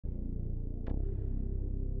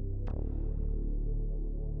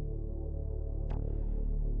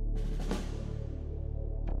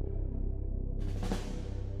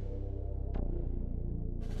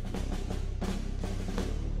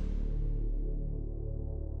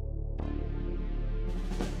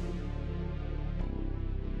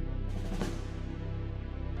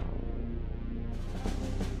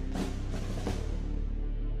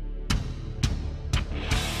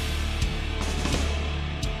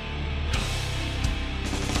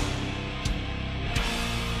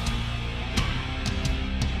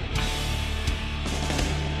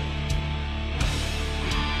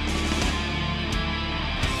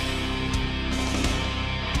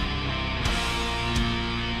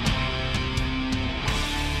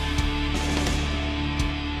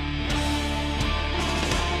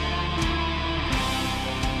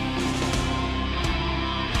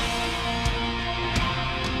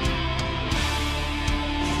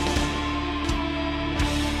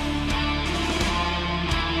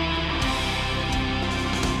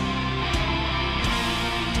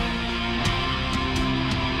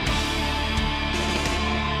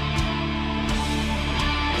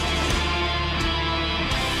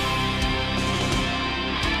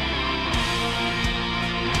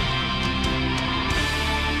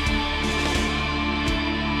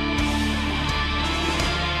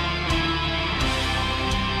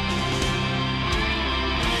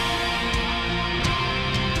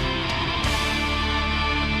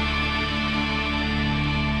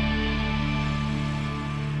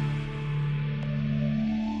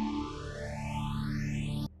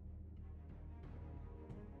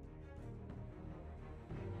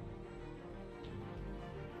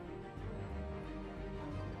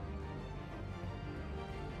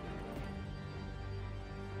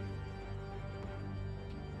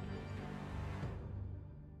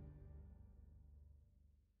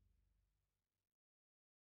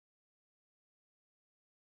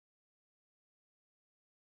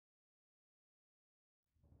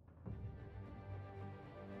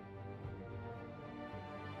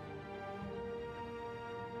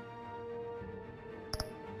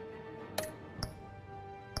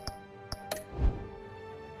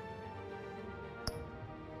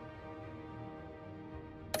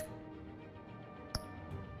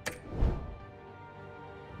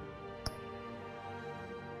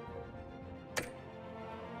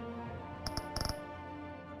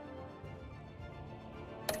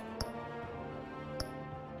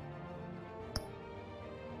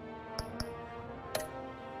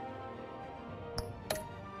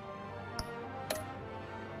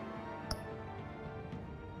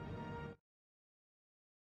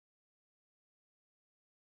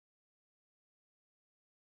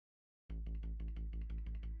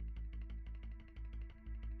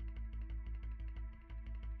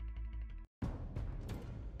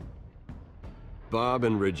Bob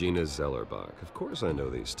and Regina Zellerbach. Of course I know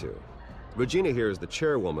these two. Regina here is the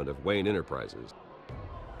chairwoman of Wayne Enterprises.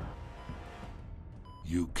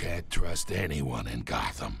 You can't trust anyone in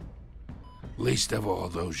Gotham. Least of all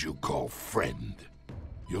those you call friend.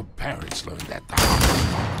 Your parents learned that the hard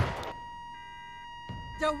way.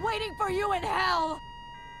 They're waiting for you in hell!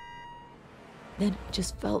 Then it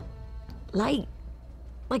just felt light.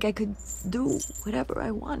 Like I could do whatever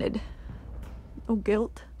I wanted. No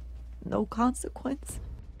guilt, no consequence.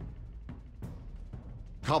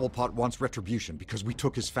 Cobblepot wants retribution because we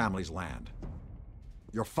took his family's land.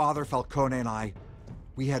 Your father, Falcone, and I,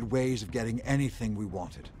 we had ways of getting anything we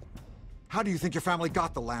wanted. How do you think your family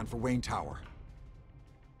got the land for Wayne Tower?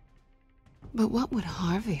 But what would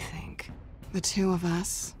Harvey think? The two of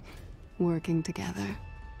us, working together.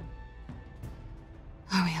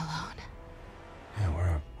 Are we alone?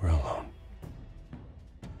 Yeah, we're alone.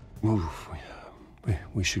 Move.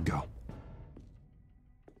 We should go.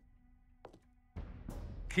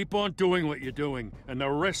 Keep on doing what you're doing, and the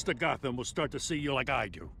rest of Gotham will start to see you like I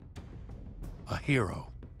do. A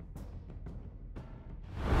hero.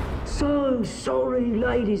 So sorry,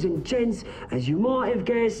 ladies and gents. As you might have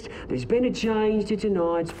guessed, there's been a change to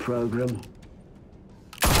tonight's program.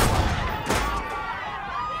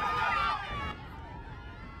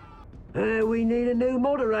 We need a new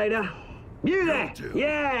moderator. You there?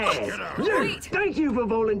 Yes! Wait. Thank you for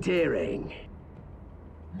volunteering.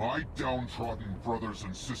 My downtrodden brothers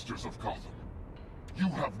and sisters of Gotham, you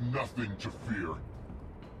have nothing to fear.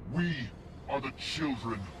 We are the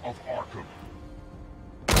children of Arkham.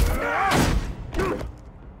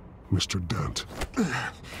 Mr. Dent.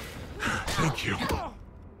 Thank you.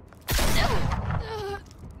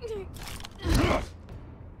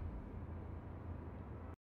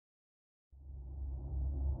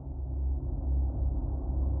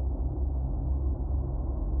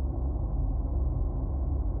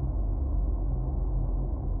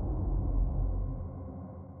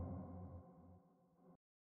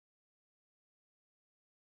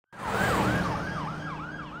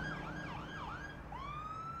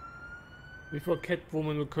 Before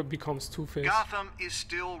Catwoman becomes Two-Face. Gotham is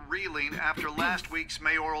still reeling after last week's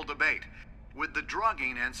mayoral debate. With the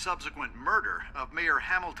drugging and subsequent murder of Mayor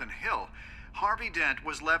Hamilton Hill, Harvey Dent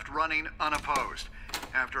was left running unopposed.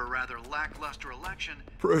 After a rather lackluster election,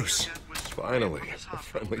 Bruce, Dent was finally, from his a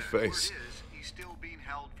hospital friendly bed. Word face. is, he's still being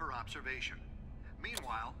held for observation.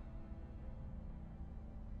 Meanwhile,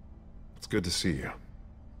 It's good to see you.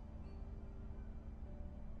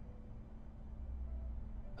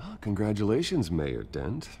 Oh, congratulations, Mayor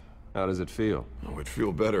Dent. How does it feel? Oh, it'd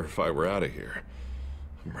feel better if I were out of here.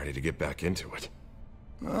 I'm ready to get back into it.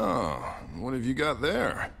 Oh, what have you got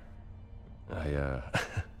there? I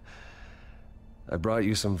brought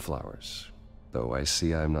you some flowers. Though I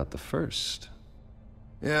see I'm not the first.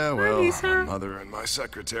 Yeah, well, my mother and my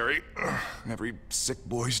secretary. Every sick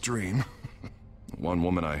boy's dream. One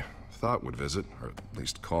woman I thought would visit, or at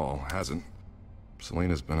least call, hasn't.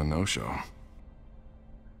 Selena's been a no-show.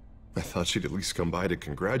 I thought she'd at least come by to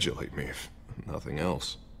congratulate me, if nothing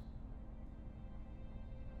else.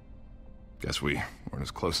 Guess we weren't as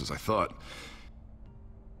close as I thought.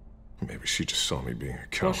 Maybe she just saw me being a Oh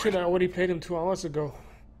coward. shit, I already played him 2 hours ago.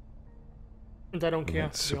 And I don't care.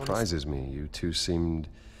 It surprises me. You two seemed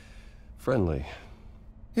friendly.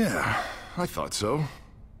 Yeah, I thought so.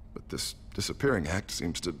 But this disappearing act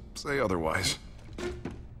seems to say otherwise.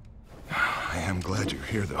 I am glad you're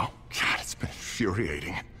here, though. God, it's been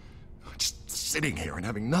infuriating. Just sitting here and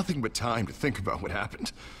having nothing but time to think about what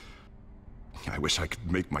happened. I wish I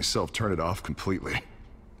could make myself turn it off completely.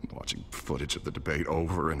 Watching footage of the debate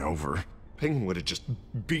over and over. Penguin would have just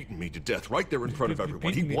beaten me to death right there in front of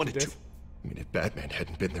everyone. He wanted to. I mean, if Batman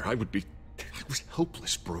hadn't been there, I was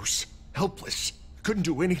helpless, Bruce. Helpless. Couldn't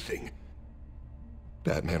do anything.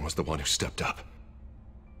 Batman was the one who stepped up.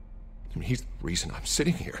 I mean, he's the reason I'm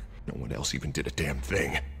sitting here. No one else even did a damn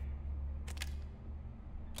thing.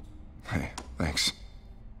 Hey, thanks.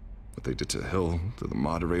 What they did to Hill, to the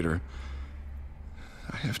moderator,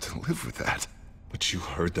 I have to live with that. But you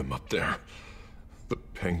heard them up there. The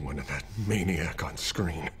Penguin and that maniac on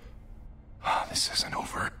screen. This isn't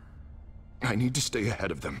over. I need to stay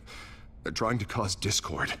ahead of them. They're trying to cause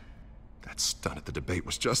discord. That stunt at the debate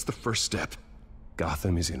was just the first step.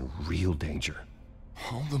 Gotham is in real danger.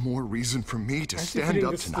 All the more reason for me to stand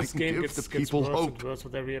up tonight and give the people hope. Worse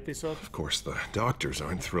with every episode. Of course, the doctors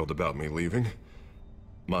aren't thrilled about me leaving.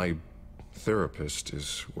 My therapist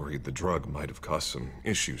is worried the drug might have caused some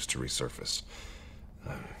issues to resurface.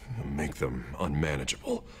 Make them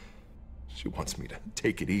unmanageable. She wants me to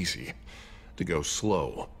take it easy, to go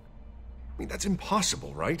slow. I mean, that's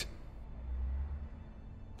impossible, right?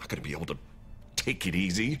 not gonna be able to take it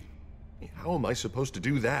easy. How am I supposed to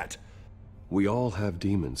do that? We all have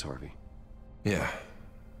demons, Harvey. Yeah.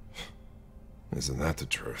 Isn't that the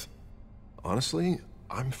truth? Honestly,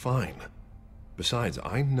 I'm fine. Besides,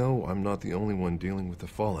 I know I'm not the only one dealing with the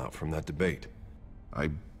fallout from that debate. I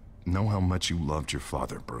know how much you loved your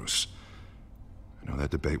father, Bruce. I know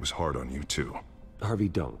that debate was hard on you, too. Harvey,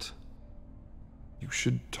 don't. You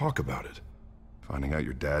should talk about it. Finding out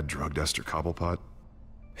your dad drugged Esther Cobblepot,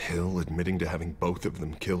 Hill admitting to having both of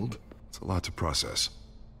them killed. It's a lot to process.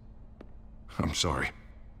 I'm sorry.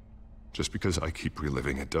 Just because I keep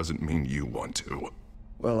reliving it doesn't mean you want to.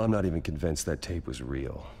 Well, I'm not even convinced that tape was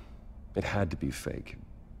real. It had to be fake.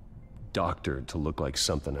 Doctored to look like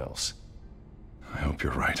something else. I hope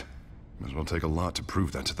you're right. Might as well take a lot to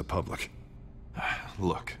prove that to the public.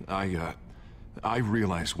 Look, I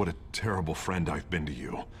realize what a terrible friend I've been to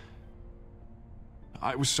you.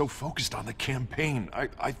 I was so focused on the campaign.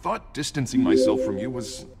 I thought distancing myself from you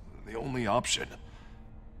was the only option.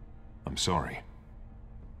 I'm sorry.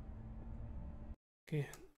 Okay,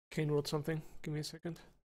 Kane wrote something. Give me a second.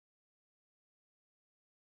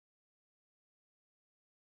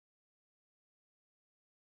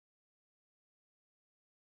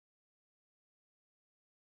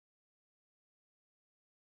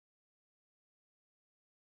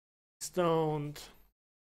 Stoned.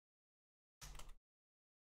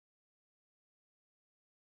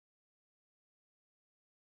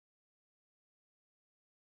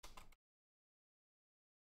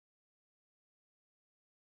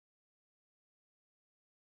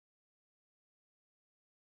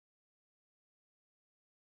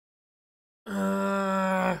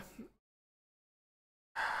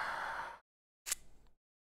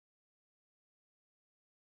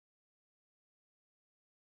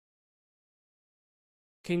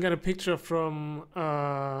 King got a picture from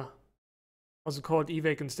what's it called,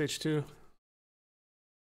 evac in stage 2.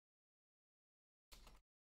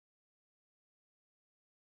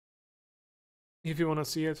 If you want to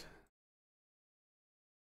see it.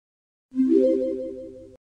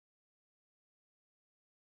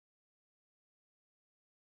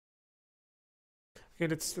 Okay,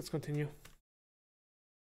 let's continue.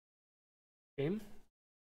 Game.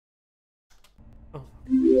 Oh.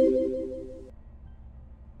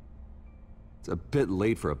 It's a bit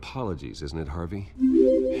late for apologies, isn't it, Harvey?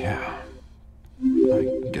 Yeah.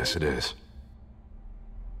 I guess it is.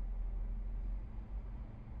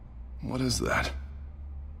 What is that?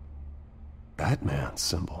 Batman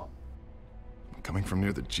symbol. Coming from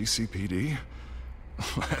near the GCPD?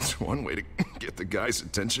 That's one way to get the guy's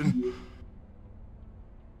attention.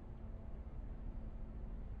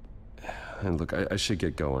 And look, I should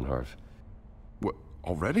get going, Harv. What,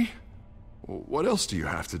 already? What else do you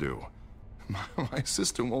have to do? My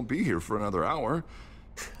assistant won't be here for another hour.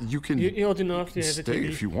 You can stay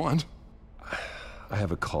if you want. I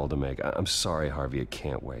have a call to make. I'm sorry, Harvey, I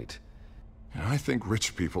can't wait. I think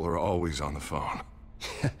rich people are always on the phone.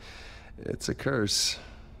 It's a curse.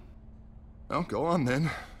 Well, go on then.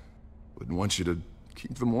 Wouldn't want you to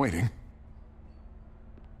keep them waiting.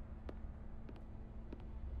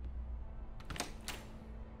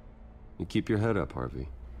 You keep your head up, Harvey.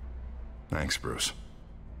 Thanks, Bruce.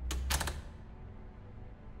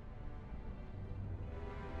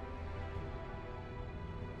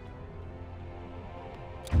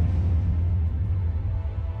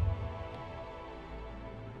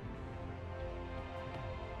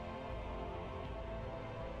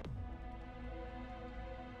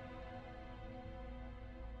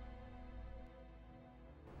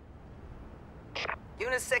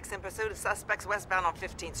 Unit 6 in pursuit of suspects westbound on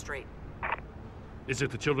 15th Street. Is it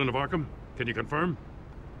the Children of Arkham? Can you confirm?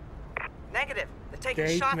 Negative. They're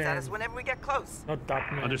taking shots at us whenever we get close. Not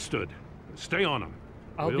Darkman. Understood. Stay on them.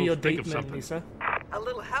 I'll be your date man, Lisa. A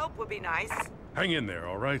little help would be nice. Hang in there,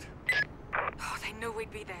 all right? Oh, they knew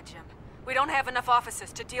we'd be there, Jim. We don't have enough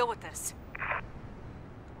officers to deal with this.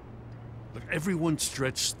 Look, everyone's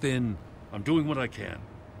stretched thin. I'm doing what I can.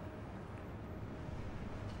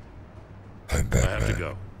 I have to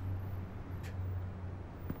go.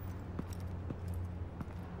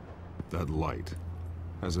 That light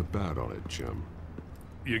has a bat on it, Jim.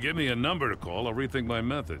 You give me a number to call, I'll rethink my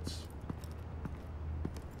methods.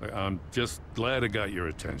 I'm just glad I got your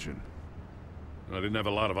attention. I didn't have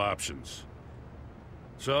a lot of options.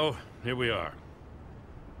 So, here we are.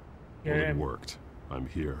 Well, it worked. I'm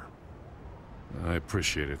here. I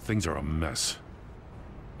appreciate it. Things are a mess.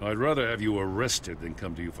 I'd rather have you arrested than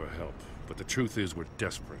come to you for help. But the truth is, we're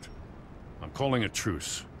desperate. I'm calling a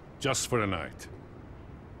truce. Just for tonight.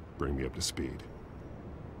 Bring me up to speed.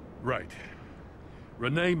 Right.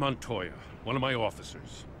 Renee Montoya, one of my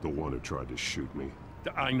officers. The one who tried to shoot me.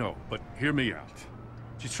 I know, but hear me out.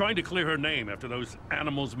 She's trying to clear her name after those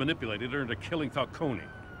animals manipulated her into killing Falcone.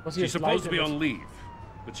 She's supposed to be on leave,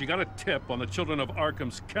 but she got a tip on the Children of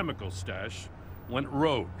Arkham's chemical stash, went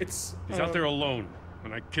rogue. She's out there alone,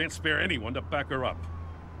 and I can't spare anyone to back her up.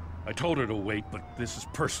 I told her to wait, but this is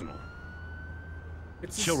personal.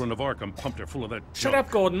 Children of Arkham pumped her full of that Shut junk. up,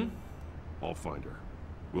 Gordon. I'll find her.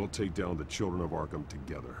 We'll take down the Children of Arkham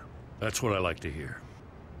together. That's what I like to hear.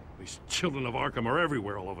 These Children of Arkham are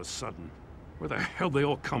everywhere all of a sudden. Where the hell they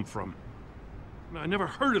all come from? I never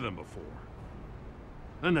heard of them before.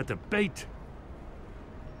 Then that debate.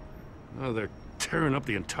 Now they're tearing up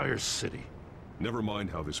the entire city. Never mind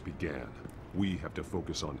how this began. We have to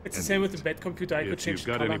focus on It's the same with the bed computer. I could If change you've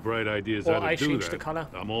the got color. any bright ideas Or how to I do change that, the color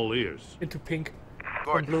I'm all ears. into pink.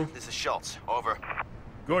 Gordon, this is Schultz. Over.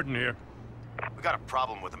 Gordon here. We got a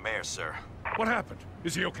problem with the mayor, sir. What happened?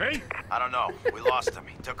 Is he okay? I don't know. We lost him.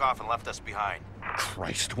 He took off and left us behind.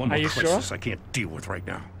 Christ, one more crisis I can't deal with right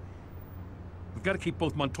now. We've got to keep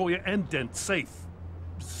both Montoya and Dent safe.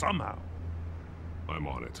 Somehow. I'm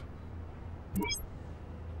on it.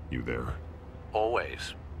 You there?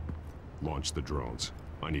 Always. Launch the drones.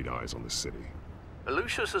 I need eyes on the city.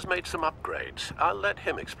 Lucius has made some upgrades. I'll let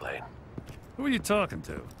him explain. Who are you talking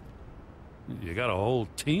to? You got a whole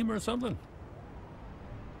team or something?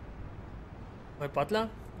 My butler?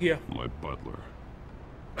 Yeah. My butler.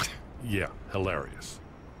 Yeah, hilarious.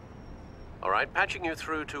 All right, patching you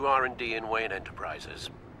through to R&D in Wayne Enterprises.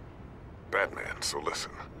 Batman, so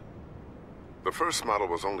listen. The first model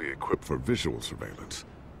was only equipped for visual surveillance,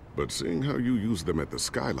 but seeing how you use them at the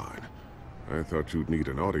Skyline, I thought you'd need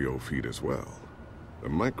an audio feed as well. The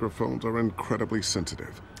microphones are incredibly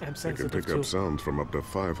sensitive. I'm They can sensitive pick too. up sounds from up to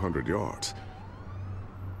 500 yards.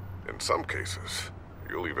 In some cases,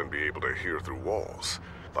 you'll even be able to hear through walls,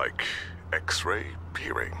 like X-ray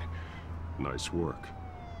peering. Nice work.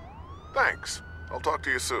 Thanks. I'll talk to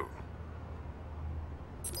you soon.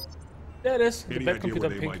 There it is. The Any bed idea computer where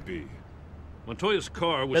they pink. might be? Montoya's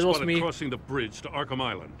car was That was spotted me. crossing the bridge to Arkham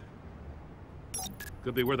Island.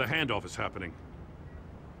 Could be where the handoff is happening.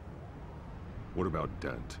 What about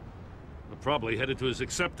Dent? We're probably headed to his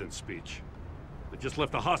acceptance speech. They just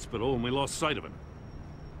left the hospital and we lost sight of him.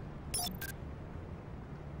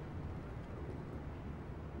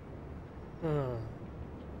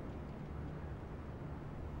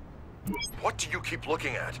 What do you keep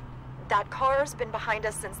looking at? That car's been behind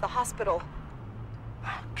us since the hospital.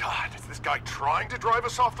 God, is this guy trying to drive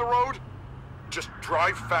us off the road? Just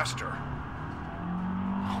drive faster.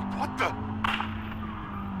 What the?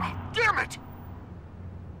 Oh, damn it!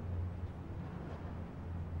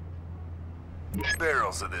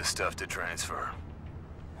 Barrels of this stuff to transfer.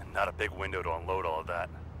 And not a big window to unload all of that.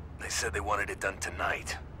 They said they wanted it done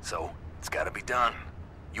tonight, so it's gotta be done.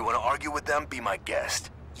 You wanna argue with them? Be my guest.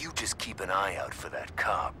 You just keep an eye out for that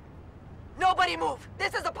cop. Nobody move!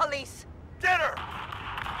 This is the police! Get her!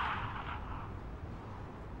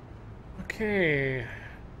 Okay.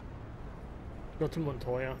 Go to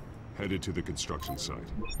Montoya. Headed to the construction site.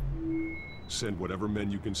 Send whatever men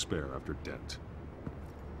you can spare after Dent.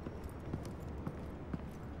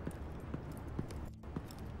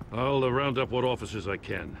 I'll round up what officers I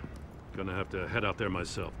can. Gonna have to head out there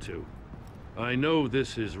myself, too. I know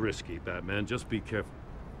this is risky, Batman. Just be careful.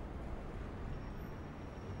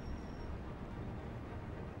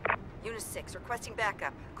 Unit 6, requesting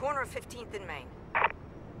backup. Corner of 15th and Main.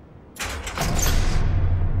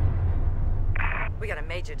 We got a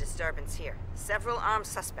major disturbance here. Several armed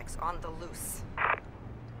suspects on the loose.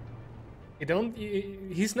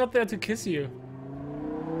 He's not there to kiss you.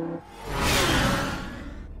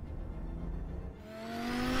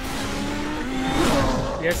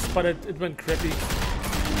 Yes, but it went crappy.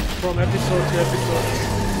 From episode to episode.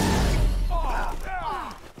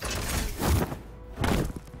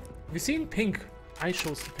 Have you seen Pink? I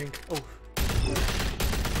chose the Pink. Oh.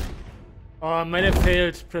 Oh, I might have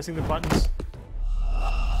failed pressing the buttons.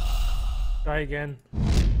 Try again.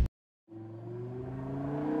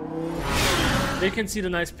 They can see the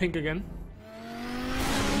nice pink again.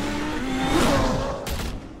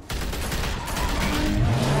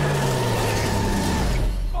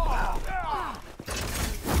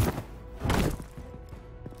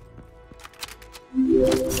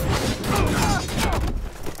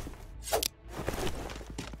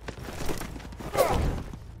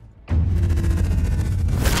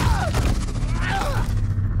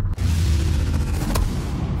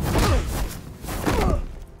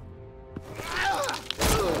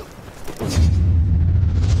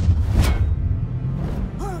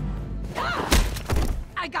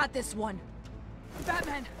 I got this one.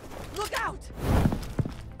 Batman, look out!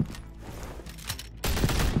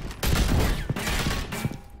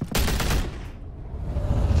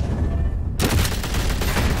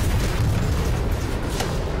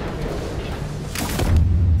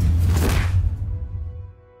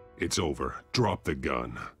 It's over. Drop the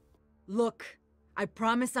gun. Look, I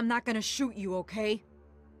promise I'm not gonna shoot you, okay?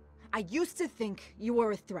 I used to think you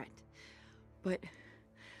were a threat, but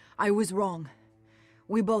I was wrong.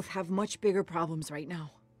 We both have much bigger problems right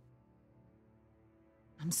now.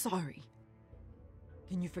 I'm sorry.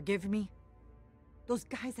 Can you forgive me? Those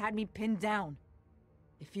guys had me pinned down.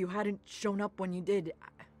 If you hadn't shown up when you did,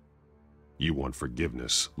 You want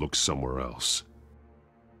forgiveness? Look somewhere else.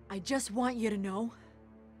 I just want you to know,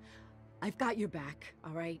 I've got your back,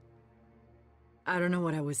 all right? I don't know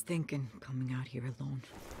what I was thinking, coming out here alone.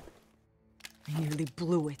 I nearly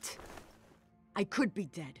blew it. I could be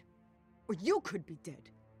dead. Or you could be dead.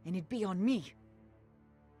 And it'd be on me.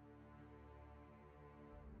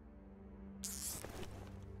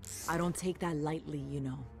 I don't take that lightly, you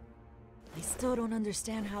know. I still don't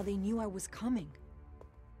understand how they knew I was coming.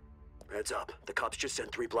 Heads up. The cops just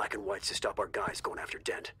sent 3 black and whites to stop our guys going after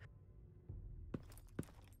Dent.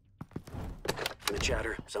 And the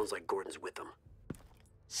chatter sounds like Gordon's with them.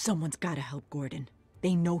 Someone's gotta help Gordon.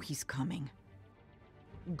 They know he's coming.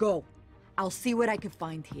 Go. I'll see what I can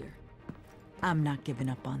find here. I'm not giving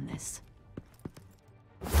up on this.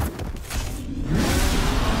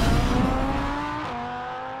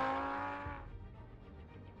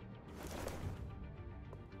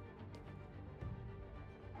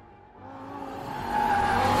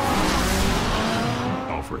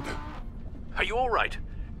 Alfred. Are you all right?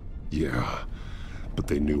 Yeah, but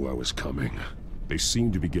they knew I was coming. They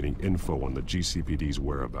seemed to be getting info on the GCPD's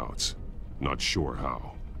whereabouts. Not sure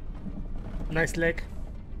how. Nice leg.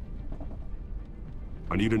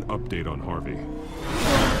 I need an update on Harvey.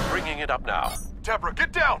 Bringing it up now. Deborah,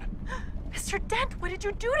 get down! Mr. Dent, what did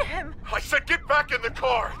you do to him? I said get back in the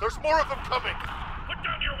car! There's more of them coming! Put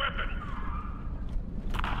down your weapon!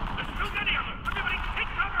 There's too many of them! Everybody take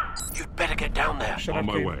cover! You'd better get down there. On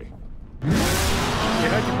my way.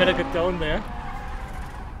 Yeah, you better get down there.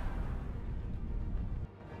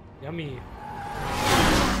 Yummy.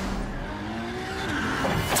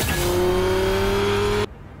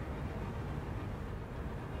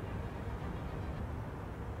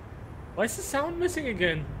 Why is the sound missing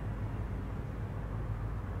again?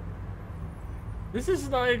 This is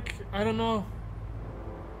like, I don't know.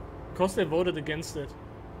 Because they voted against it.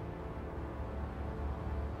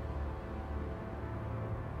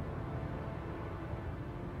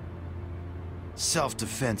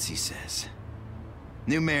 Self-defense, he says.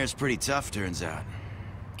 New mayor's pretty tough, turns out.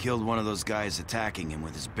 Killed one of those guys attacking him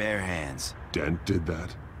with his bare hands. Dent did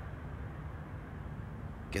that?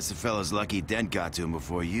 Guess the fella's lucky Dent got to him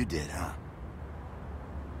before you did, huh?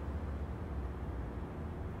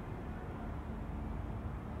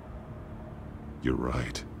 You're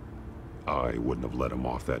right. I wouldn't have let him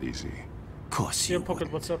off that easy. Of course you Pocket,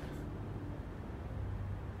 what's up?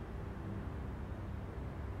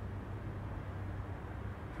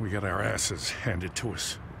 We got our asses handed to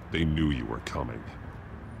us. They knew you were coming.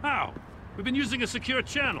 How? We've been using a secure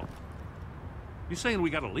channel. You saying we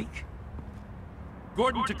got a leak?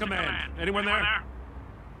 Gordon to command. Anyone there?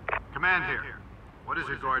 Command here. What is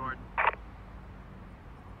it, Gordon?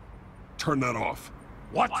 Turn that off.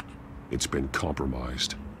 What? It's been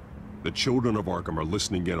compromised. The children of Arkham are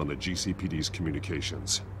listening in on the GCPD's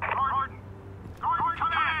communications. Gordon! Gordon,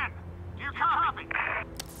 command! Do you copy?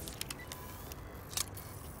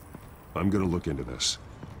 I'm gonna look into this.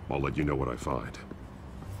 I'll let you know what I find.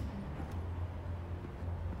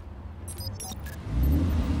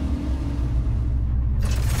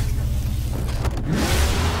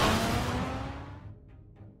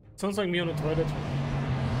 Sounds like me on the toilet.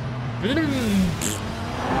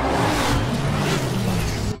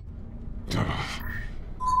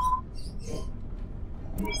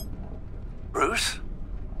 Bruce?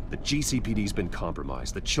 The GCPD's been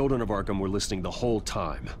compromised. The children of Arkham were listening the whole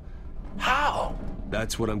time. How?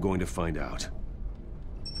 That's what I'm going to find out.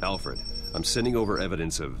 Alfred, I'm sending over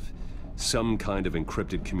evidence of some kind of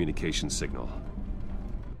encrypted communication signal.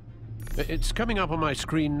 It's coming up on my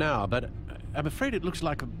screen now, but I'm afraid it looks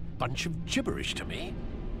like a bunch of gibberish to me.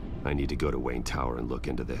 I need to go to Wayne Tower and look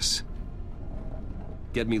into this.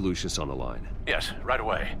 Get me Lucius on the line. Yes, right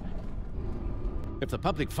away. If the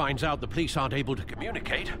public finds out the police aren't able to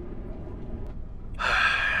communicate...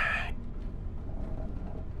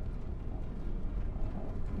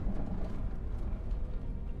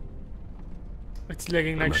 It's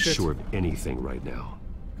lagging like I'm not shit. sure of anything right now.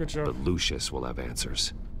 Good job. But Lucius will have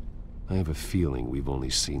answers. I have a feeling we've only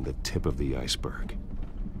seen the tip of the iceberg.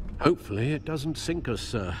 Hopefully it doesn't sink us,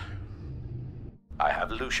 sir. I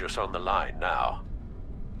have Lucius on the line now.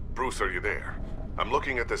 Bruce, are you there? I'm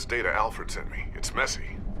looking at this data Alfred sent me. It's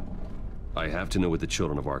messy. I have to know what the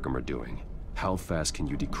children of Arkham are doing. How fast can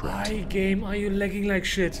you decrypt? Why, game, are you lagging like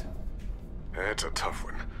shit? It's a tough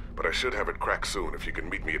one, but I should have it cracked soon if you can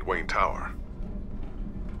meet me at Wayne Tower.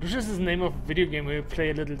 Lucius is the name of a video game where you play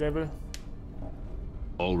a little devil.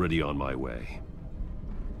 Already on my way.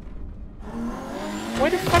 Why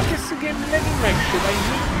the fuck is the game lagging like shit? I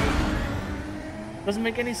hate you. Doesn't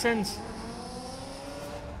make any sense.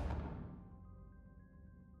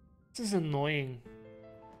 This is annoying.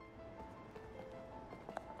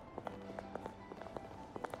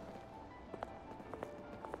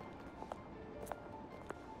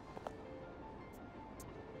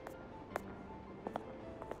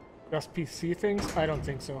 Just PC things? I don't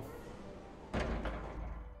think so.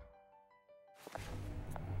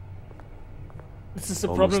 This is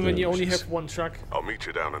the problem when you only have one truck. I'll meet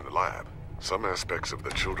you down in the lab. Some aspects of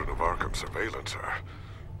the Children of Arkham surveillance are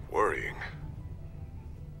worrying.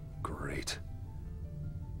 Great.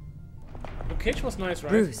 The cage was nice,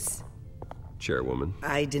 right? Bruce. Chairwoman.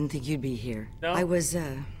 I didn't think you'd be here. No? I was,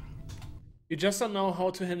 You just don't know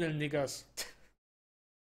how to handle niggers.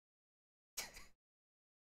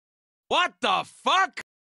 What the fuck?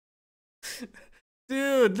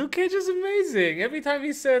 Dude, Luke Cage is amazing. Every time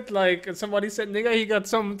he said, like, somebody said nigger, he got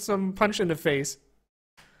some punch in the face.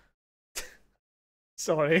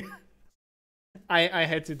 Sorry. I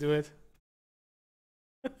had to do it.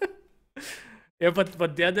 Yeah,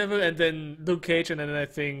 but Daredevil and then Luke Cage and then I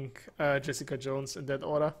think Jessica Jones in that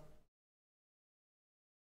order.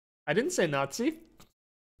 I didn't say Nazi.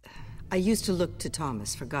 I used to look to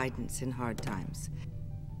Thomas for guidance in hard times.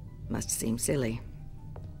 Must seem silly.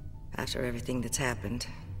 After everything that's happened.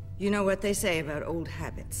 You know what they say about old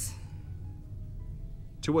habits.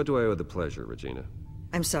 To what do I owe the pleasure, Regina?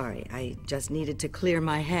 I'm sorry, I just needed to clear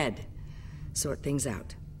my head. Sort things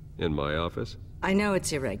out. In my office? I know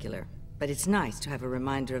it's irregular, but it's nice to have a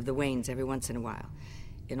reminder of the Waynes every once in a while.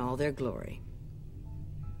 In all their glory.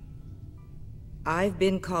 I've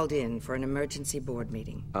been called in for an emergency board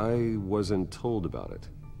meeting. I wasn't told about it.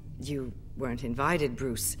 You weren't invited,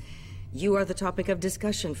 Bruce. You are the topic of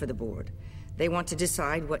discussion for the board. They want to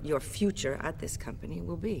decide what your future at this company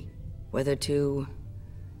will be. Whether to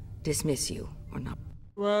dismiss you or not.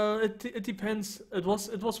 Well, it depends. It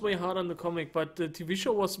was way hard on the comic, but the TV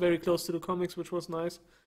show was very close to the comics, which was nice.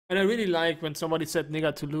 And I really like when somebody said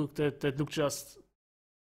nigger to Luke, that Luke just...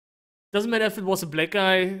 Doesn't matter if it was a black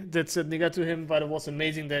guy that said nigger to him, but it was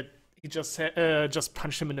amazing that he just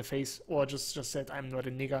punched him in the face, or just said, I'm not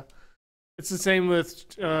a nigger. It's the same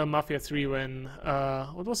with Mafia 3 when,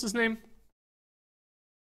 what was his name?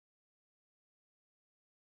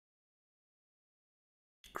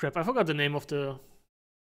 Crap, I forgot the name of the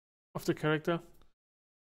character.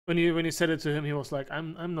 When you said it to him, he was like,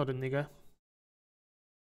 I'm not a nigger.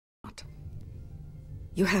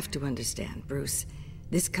 You have to understand, Bruce.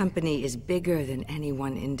 This company is bigger than any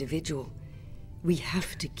one individual. We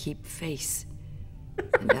have to keep face.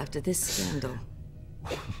 And after this scandal...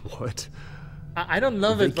 What? I don't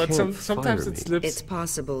love it, but sometimes it slips. It's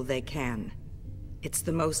possible they can. It's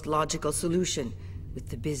the most logical solution with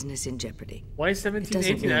the business in jeopardy. Why 17,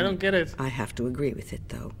 18? I don't get it. I have to agree with it,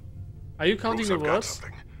 though. Are you counting the words?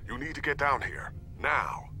 You need to get down here.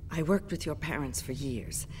 Now. I worked with your parents for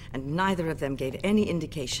years, and neither of them gave any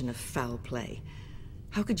indication of foul play.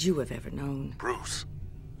 How could you have ever known? Bruce.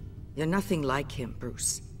 You're nothing like him,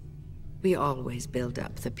 Bruce. We always build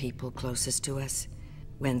up the people closest to us.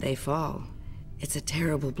 When they fall, it's a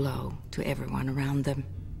terrible blow to everyone around them.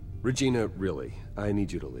 Regina, really, I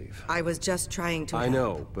need you to leave. I was just trying to I help.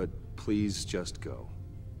 know, but please just go.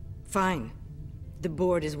 Fine. The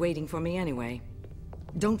board is waiting for me anyway.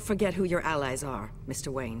 Don't forget who your allies are, Mr.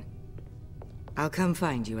 Wayne. I'll come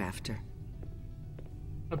find you after.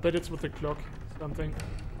 I bet it's with the clock, something.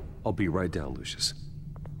 I'll be right down, Lucius.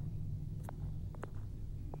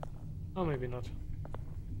 Oh, maybe not.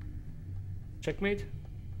 Checkmate?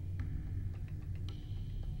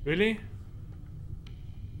 Really?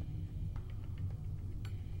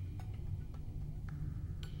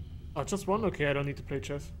 Oh, just one? Okay, I don't need to play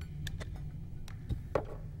chess.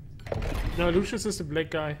 No, Lucius is the black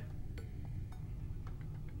guy.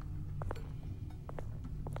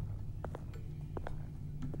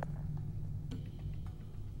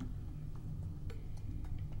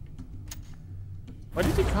 Why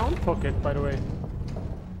did he count pocket, by the way?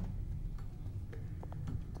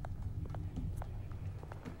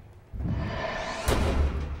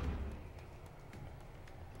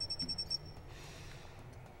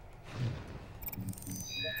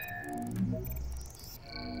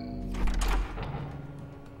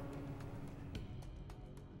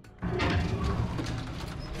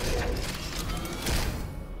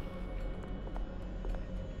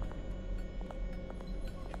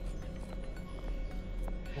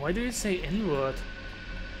 Why do you say N-word?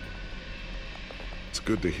 It's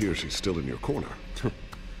good to hear she's still in your corner.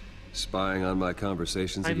 Spying on my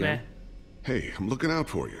conversations again? Hey, I'm looking out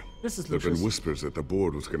for you. This is There've been whispers that the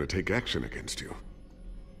board was going to take action against you.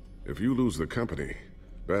 If you lose the company,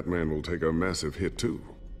 Batman will take a massive hit too.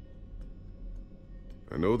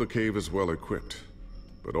 I know the cave is well equipped,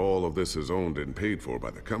 but all of this is owned and paid for by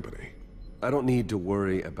the company. I don't need to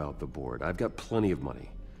worry about the board. I've got plenty of money.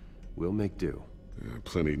 We'll make do.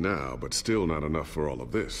 Plenty now, but still not enough for all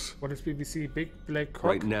of this. What is BBC? Big black cock?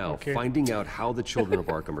 Right now, okay. finding out how the children of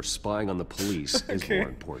Arkham are spying on the police is more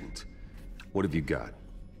important. What have you got?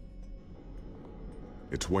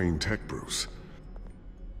 It's Wayne Tech, Bruce.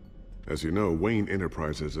 As you know, Wayne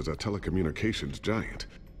Enterprises is a telecommunications giant.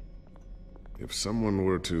 If someone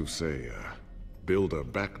were to, say, build a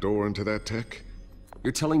backdoor into that tech...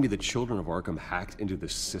 You're telling me the children of Arkham hacked into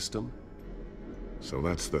this system? So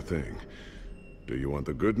that's the thing. Do you want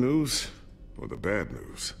the good news or the bad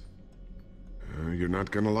news? You're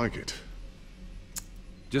not gonna like it.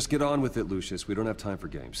 Just get on with it, Lucius. We don't have time for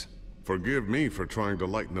games. Forgive me for trying to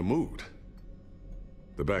lighten the mood.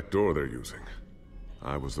 The back door they're using.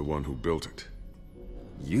 I was the one who built it.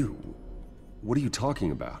 You? What are you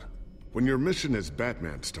talking about? When your mission as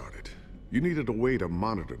Batman started, you needed a way to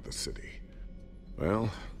monitor the city. Well,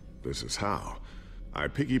 this is how. I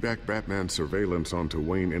piggybacked Batman's surveillance onto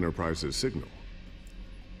Wayne Enterprises' signal.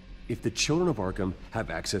 If the children of Arkham have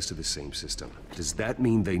access to the same system, does that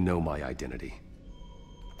mean they know my identity?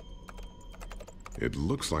 It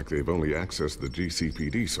looks like they've only accessed the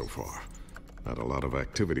GCPD so far. Not a lot of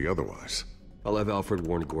activity otherwise. I'll have Alfred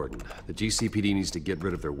warn Gordon. The GCPD needs to get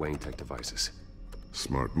rid of their Wayne Tech devices.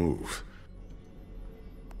 Smart move.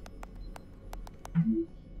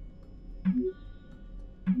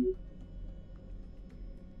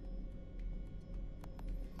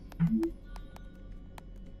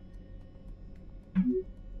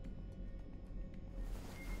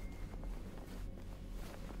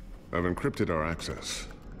 I've encrypted our access.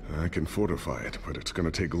 I can fortify it, but it's gonna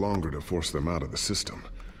take longer to force them out of the system.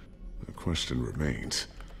 The question remains,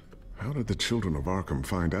 how did the children of Arkham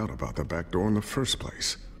find out about the back door in the first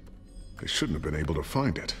place? They shouldn't have been able to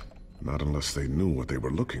find it. Not unless they knew what they were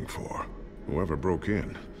looking for. Whoever broke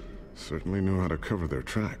in certainly knew how to cover their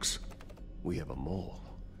tracks. We have a mole.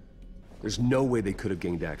 There's no way they could have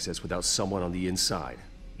gained access without someone on the inside.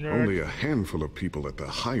 Nerd. Only a handful of people at the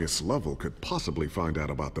highest level could possibly find out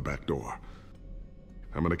about the back door.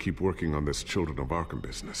 I'm gonna keep working on this Children of Arkham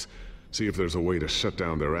business. See if there's a way to shut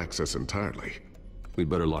down their access entirely. We'd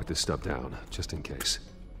better lock this stuff down, just in case.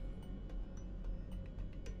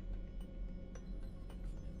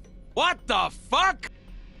 What the fuck?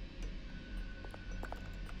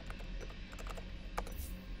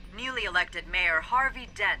 Newly elected Mayor Harvey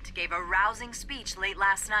Dent gave a rousing speech late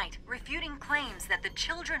last night, refuting claims that the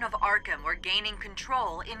children of Arkham were gaining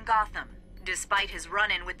control in Gotham. Despite his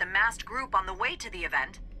run-in with the masked group on the way to the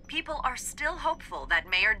event, people are still hopeful that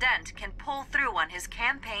Mayor Dent can pull through on his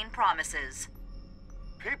campaign promises.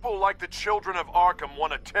 People like the children of Arkham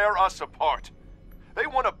want to tear us apart. They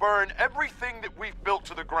want to burn everything that we've built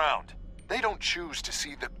to the ground. They don't choose to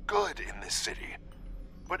see the good in this city.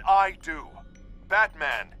 But I do.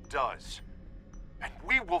 Batman does. And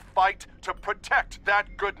we will fight to protect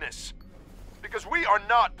that goodness. Because we are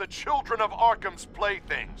not the children of Arkham's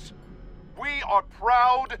playthings. We are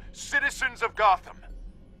proud citizens of Gotham.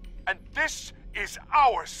 And this is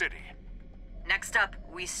our city. Next up,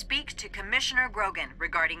 we speak to Commissioner Grogan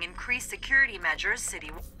regarding increased security measures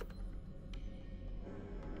citywide.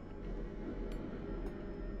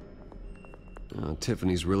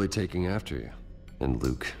 Tiffany's really taking after you. And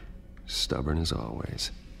Luke, stubborn as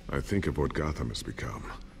always. I think of what Gotham has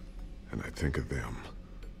become, and I think of them.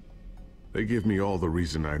 They give me all the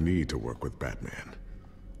reason I need to work with Batman.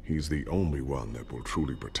 He's the only one that will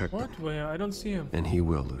truly protect them. What? Where? I don't see him. And he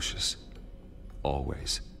will, Lucius.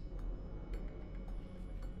 Always.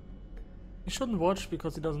 He shouldn't watch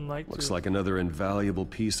because he doesn't like Looks to. like another invaluable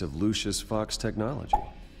piece of Lucius Fox technology.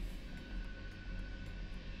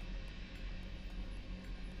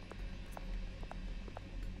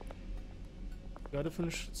 Gotta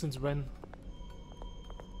finish since when?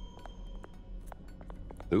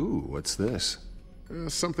 Ooh, what's this?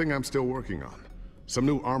 Something I'm still working on. Some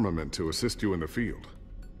new armament to assist you in the field.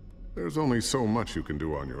 There's only so much you can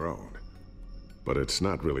do on your own. But it's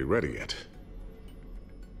not really ready yet.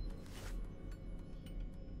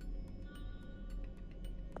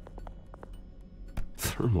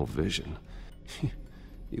 Thermal vision.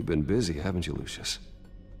 You've been busy, haven't you, Lucius?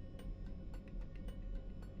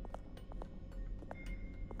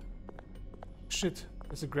 Shit,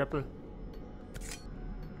 there's a grapple.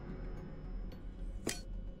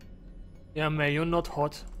 Yeah, man, you're not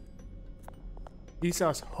hot.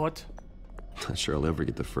 Lisa's hot. Not sure I'll ever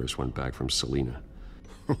get the first one back from Selina.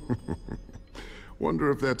 Wonder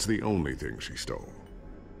if that's the only thing she stole.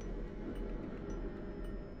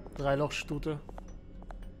 Dreilochstute.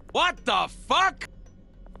 What the fuck?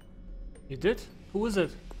 You did? Who is it?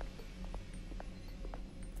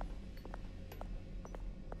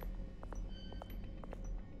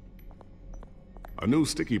 A new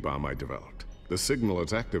sticky bomb I developed. The signal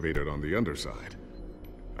is activated on the underside.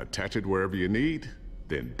 Attach it wherever you need,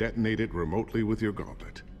 then detonate it remotely with your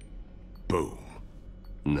gauntlet. Boom.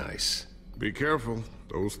 Nice. Be careful.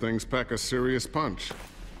 Those things pack a serious punch.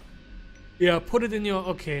 Yeah, put it in your...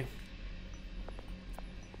 okay.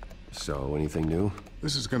 So, anything new?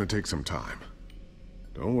 This is gonna take some time.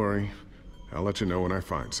 Don't worry. I'll let you know when I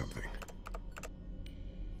find something.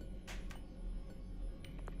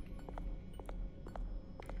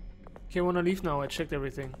 Okay, I wanna leave now. I checked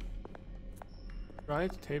everything.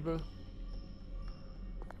 Right, table.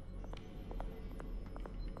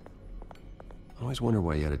 I always wonder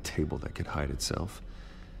why you had a table that could hide itself.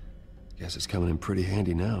 Guess it's coming in pretty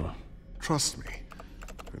handy now. Trust me,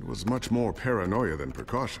 it was much more paranoia than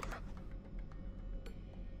precaution.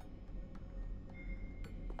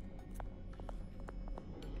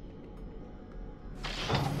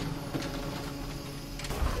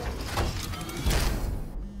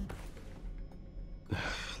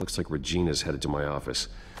 Looks like Regina's headed to my office.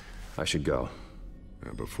 I should go.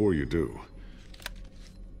 And before you do...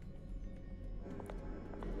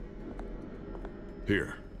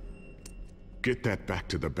 Here. Get that back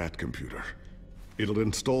to the Bat computer. It'll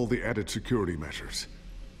install the added security measures.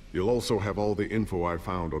 You'll also have all the info I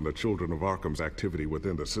found on the Children of Arkham's activity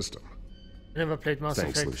within the system. Never played Mass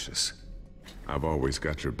Effect. Thanks, Lucius. I've always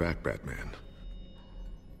got your back, Batman.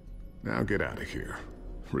 Now get out of here.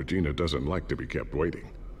 Regina doesn't like to be kept waiting.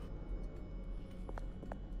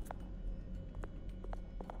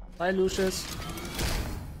 Bye, Lucius.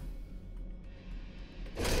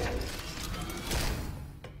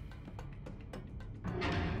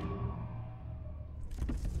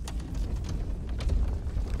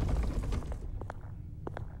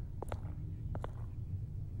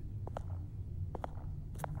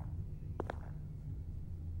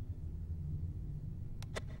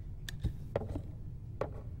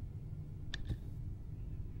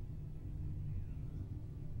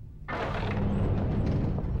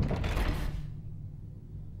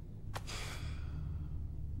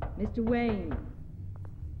 Mr. Wayne.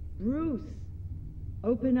 Bruce.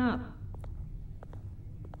 Open up.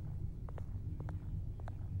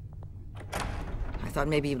 I thought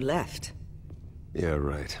maybe you left. Yeah,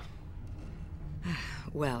 right.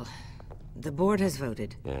 Well, the board has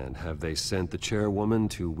voted. And have they sent the chairwoman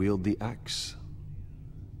to wield the axe?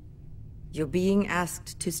 You're being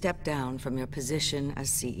asked to step down from your position as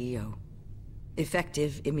CEO.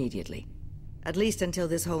 Effective immediately. At least until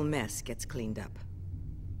this whole mess gets cleaned up.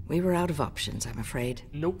 We were out of options, I'm afraid.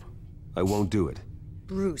 Nope. I won't do it.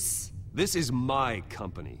 Bruce. This is my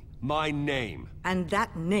company. My name. And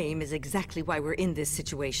that name is exactly why we're in this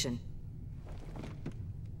situation.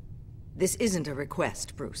 This isn't a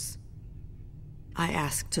request, Bruce. I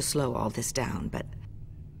asked to slow all this down, but...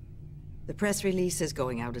 the press release is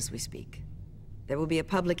going out as we speak. There will be a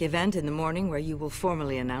public event in the morning where you will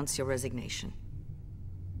formally announce your resignation.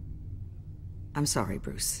 I'm sorry,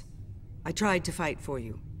 Bruce. I tried to fight for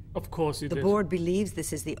you. Of course you did. The board believes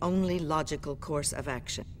this is the only logical course of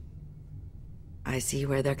action. I see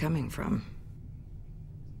where they're coming from.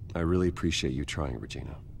 I really appreciate you trying,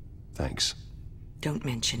 Regina. Thanks. Don't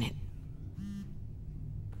mention it.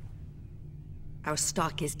 Our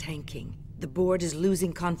stock is tanking. The board is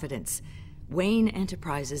losing confidence. Wayne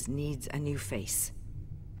Enterprises needs a new face.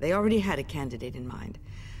 They already had a candidate in mind.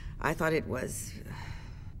 I thought it was...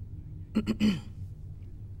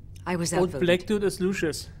 I was outvoted. Old black dude is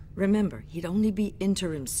Lucius. Remember, he'd only be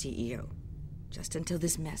interim CEO. Just until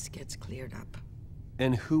this mess gets cleared up.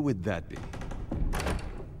 And who would that be?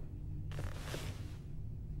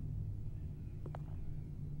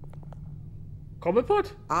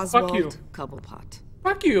 Cobblepot? Oswald Fuck you. Cobblepot.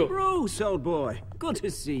 Fuck you. Bruce, old boy. Good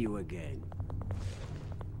to see you again.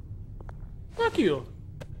 Fuck you.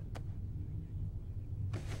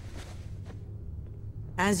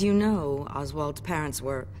 As you know, Oswald's parents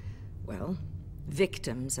were, well,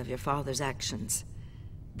 victims of your father's actions.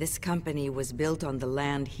 This company was built on the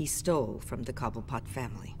land he stole from the Cobblepot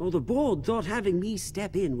family. Well, the board thought having me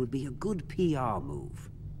step in would be a good PR move.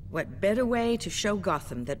 What better way to show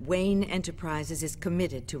Gotham that Wayne Enterprises is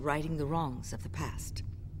committed to righting the wrongs of the past?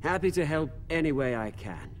 Happy to help any way I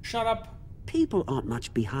can. Shut up. People aren't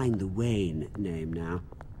much behind the Wayne name now.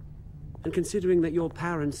 And considering that your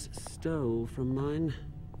parents stole from mine,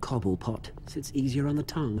 Cobblepot sits easier on the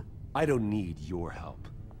tongue. I don't need your help.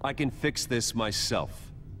 I can fix this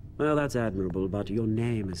myself. Well, that's admirable, but your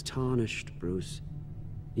name is tarnished, Bruce.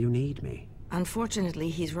 You need me. Unfortunately,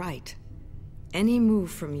 he's right. Any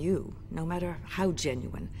move from you, no matter how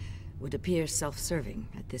genuine, would appear self-serving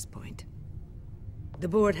at this point. The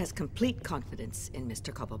board has complete confidence in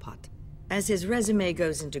Mr. Cobblepot. As his resume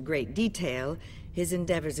goes into great detail, his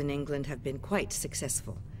endeavors in England have been quite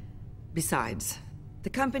successful. Besides, the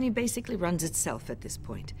company basically runs itself at this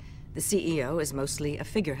point. The CEO is mostly a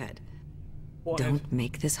figurehead. What? Don't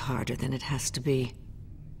make this harder than it has to be.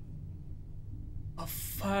 Oh,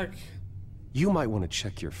 fuck. You might want to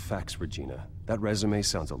check your facts, Regina. That resume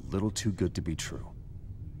sounds a little too good to be true.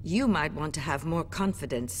 You might want to have more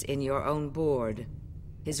confidence in your own board.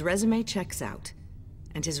 His resume checks out,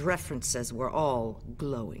 and his references were all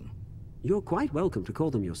glowing. You're quite welcome to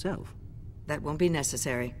call them yourself. That won't be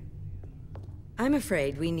necessary. I'm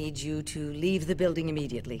afraid we need you to leave the building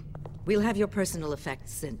immediately. We'll have your personal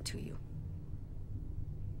effects sent to you.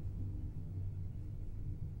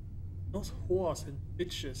 Those whores and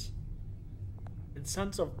bitches. And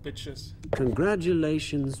sons of bitches.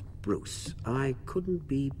 Congratulations, Bruce. I couldn't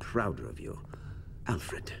be prouder of you.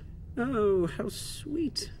 Alfred. Oh, how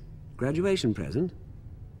sweet. Graduation present?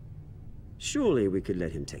 Surely we could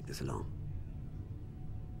let him take this along.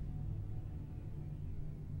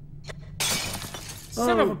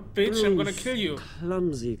 Son of a bitch, Bruce, I'm gonna kill you.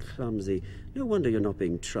 Clumsy, clumsy. No wonder you're not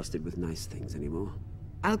being trusted with nice things anymore.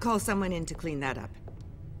 I'll call someone in to clean that up.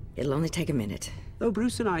 It'll only take a minute. Oh,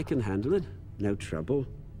 Bruce and I can handle it. No trouble.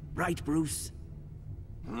 Right, Bruce?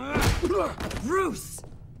 Bruce!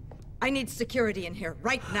 I need security in here,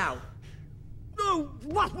 right now. Oh,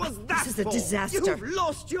 what was that? This is a disaster. You've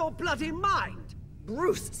lost your bloody mind!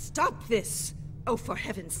 Bruce, stop this! Oh, for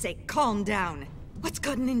heaven's sake, calm down. What's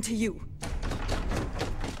gotten into you?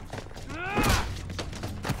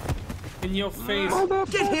 In your face.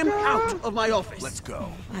 Get him out of my office! Let's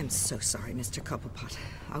go. I'm so sorry, Mr. Cobblepot.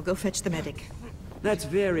 I'll go fetch the medic. That's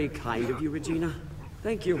very kind of you, Regina.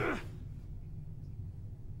 Thank you.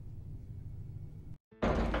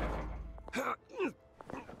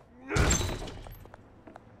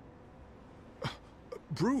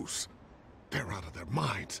 Bruce, they're out of their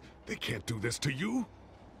minds. They can't do this to you.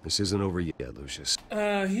 This isn't over yet, Lucius.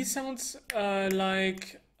 He sounds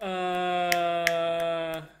like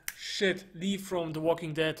shit, Lee from The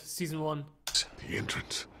Walking Dead, season 1. The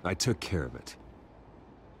entrance. I took care of it.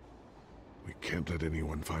 We can't let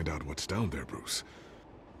anyone find out what's down there, Bruce.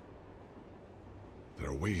 There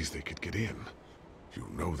are ways they could get in. You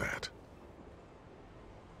know that.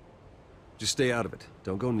 Just stay out of it.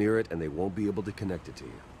 Don't go near it, and they won't be able to connect it to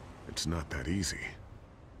you. It's not that easy.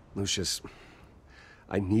 Lucius,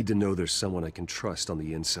 I need to know there's someone I can trust on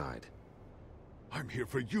the inside. I'm here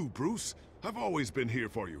for you, Bruce. I've always been here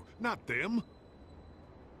for you, not them.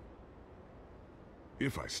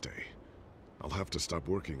 If I stay, I'll have to stop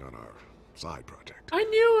working on our side project. I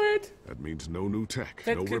knew it! That means no new tech,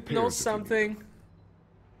 that no could repairs. Know something.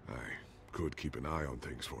 I could keep an eye on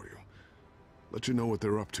things for you. Let you know what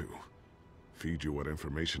they're up to. Feed you what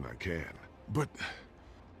information I can. But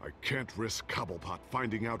I can't risk Cobblepot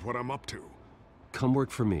finding out what I'm up to. Come work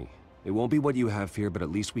for me. It won't be what you have here, but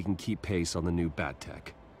at least we can keep pace on the new bat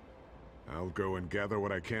tech. I'll go and gather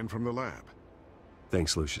what I can from the lab.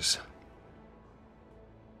 Thanks, Lucius.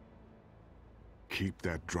 Keep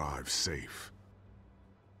that drive safe.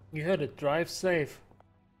 You heard it, drive safe.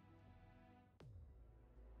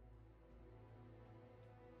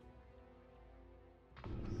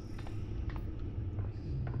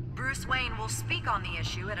 Bruce Wayne will speak on the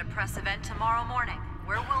issue at a press event tomorrow morning,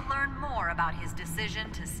 where we'll learn more about his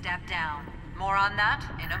decision to step down. More on that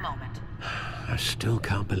in a moment. I still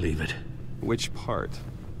can't believe it. Which part?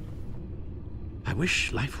 I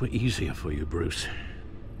wish life were easier for you, Bruce.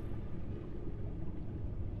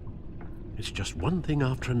 It's just one thing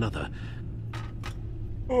after another.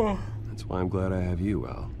 Oh. That's why I'm glad I have you,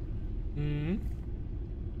 Al. Mm-hmm.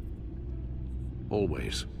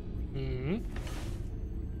 Always. Mm-hmm.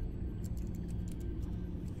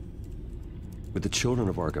 With the children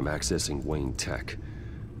of Arkham accessing Wayne Tech,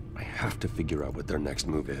 I have to figure out what their next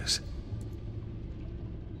move is.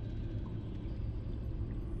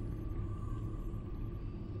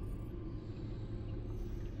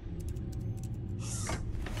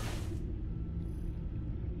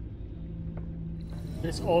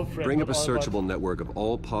 Bring up a searchable network of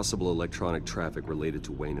all possible electronic traffic related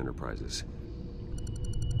to Wayne Enterprises.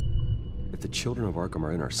 If the children of Arkham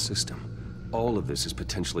are in our system, all of this is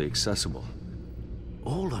potentially accessible.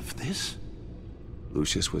 All of this?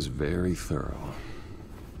 Lucius was very thorough.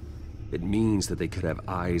 It means that they could have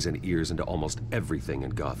eyes and ears into almost everything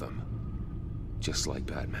in Gotham. Just like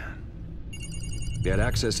Batman. They had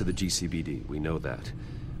access to the GCPD, we know that.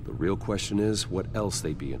 The real question is, what else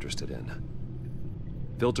they'd be interested in.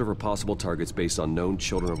 Filter for possible targets based on known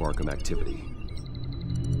Children of Arkham activity.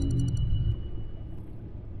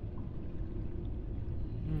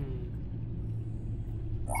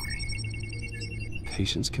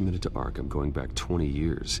 Patients committed to Arkham going back 20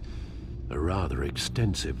 years. A rather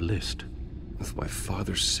extensive list. With my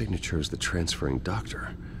father's signature as the transferring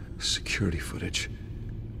doctor. Security footage.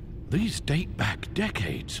 These date back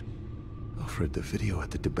decades. Alfred, the video at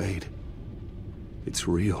the debate. It's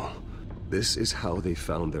real. This is how they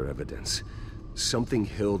found their evidence. Something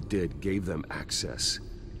Hill did gave them access.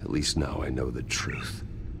 At least now I know the truth.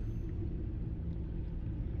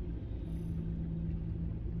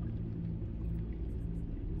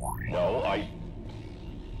 No,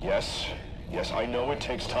 Yes, I know it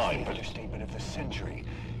takes time, but... Understatement of the century.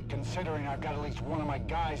 Considering I've got at least one of my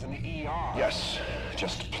guys in the ER. Yes,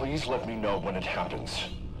 just please let me know when it happens.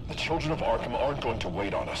 The Children of Arkham aren't going to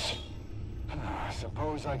wait on us. I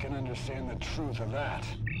suppose I can understand the truth of that.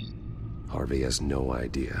 Harvey has no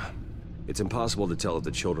idea. It's impossible to tell if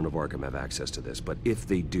the Children of Arkham have access to this, but if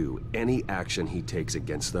they do, any action he takes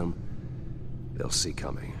against them, they'll see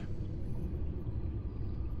coming.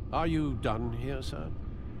 Are you done here, sir?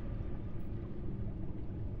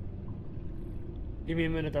 Give me a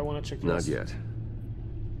minute, I want to check Not yet.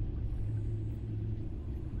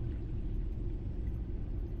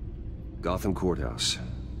 Gotham Courthouse.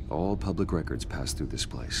 All public records pass through this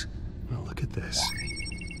place. Well, look at this.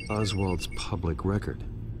 Oswald's public record.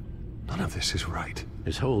 None of this is right.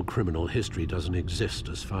 His whole criminal history doesn't exist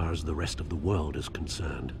as far as the rest of the world is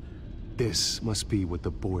concerned. This must be what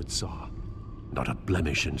the board saw. Not a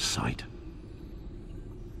blemish in sight.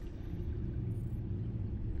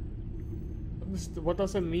 What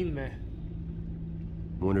does that mean, man?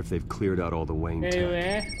 I wonder if they've cleared out all the Wayne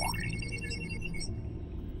tech.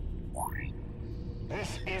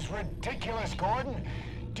 This is ridiculous, Gordon.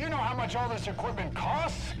 Do you know how much all this equipment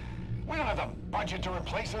costs? We don't have the budget to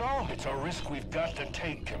replace it all. It's a risk we've got to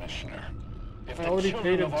take, Commissioner. If the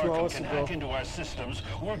Children of Arkham can hack into our systems,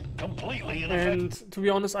 we're completely ineffective. And to be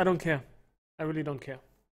honest, I don't care. I really don't care.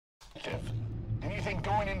 And you think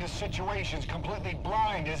going into situations completely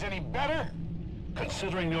blind is any better?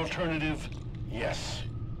 Considering the alternative, yes.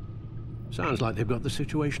 Sounds like they've got the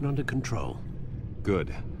situation under control.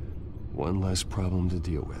 Good. One less problem to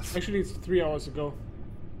deal with. Actually, it's 3 hours ago.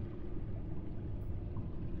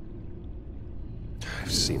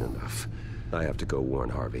 I've seen enough. I have to go warn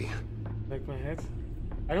Harvey. Like my head?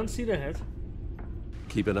 I don't see the head.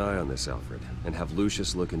 Keep an eye on this, Alfred, and have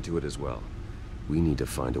Lucius look into it as well. We need to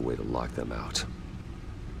find a way to lock them out.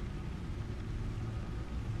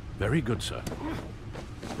 Very good, sir.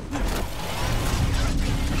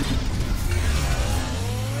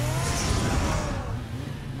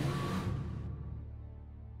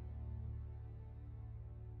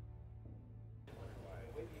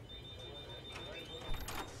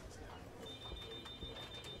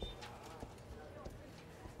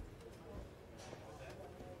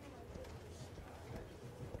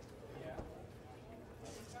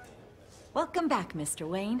 Welcome back, Mr.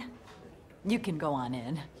 Wayne. You can go on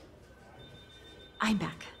in. I'm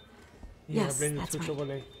back. Yeah, yes, that's right.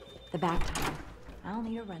 Overlay. The back time. I'll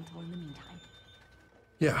need a rental in the meantime.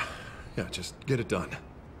 Yeah, just get it done.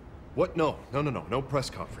 What? No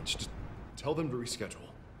press conference. Just tell them to reschedule.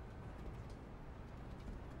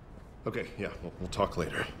 Okay, yeah, we'll talk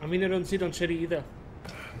later. I mean, I don't see it on Shetty either.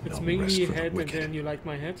 It's No mainly rest for the head, and wicked. then you like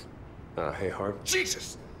my head. Hey, Harvey.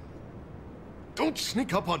 Jesus! Don't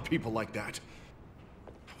sneak up on people like that.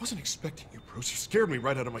 I wasn't expecting you, Bruce. You scared me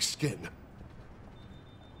right out of my skin.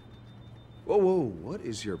 Whoa, what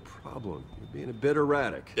is your problem? You're being a bit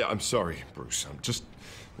erratic. Yeah, I'm sorry, Bruce. I'm just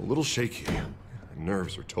a little shaky. My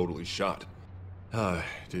nerves are totally shot.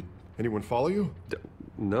 Did anyone follow you?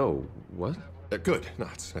 No. What? Good. No,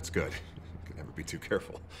 that's good. You can never be too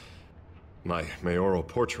careful. My mayoral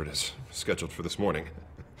portrait is scheduled for this morning.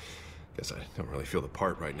 Guess I don't really feel the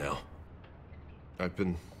part right now. I've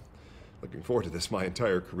been looking forward to this my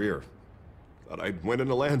entire career. Thought I'd win in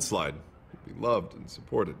a landslide, be loved and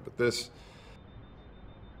supported, but this...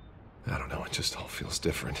 I don't know, it just all feels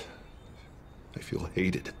different. I feel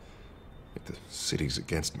hated. Like the city's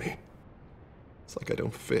against me. It's like I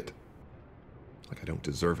don't fit. Like I don't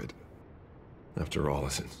deserve it. After all,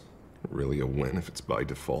 is it really a win if it's by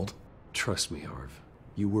default? Trust me, Harv.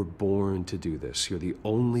 You were born to do this. You're the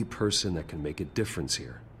only person that can make a difference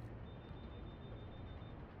here.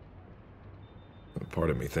 part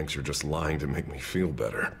of me thinks you're just lying to make me feel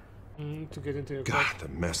better. To get into your God, the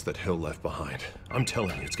mess that Hill left behind. I'm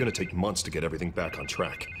telling you, it's gonna take months to get everything back on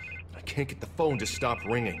track. I can't get the phone to stop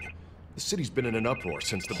ringing. The city's been in an uproar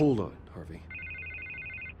since the— Hold on, Harvey.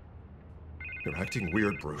 You're acting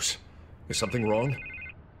weird, Bruce. Is something wrong?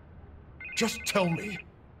 Just tell me.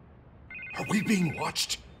 Are we being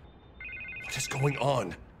watched? What is going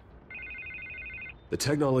on? The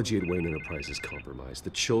technology at Wayne Enterprise is compromised.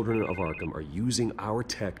 The children of Arkham are using our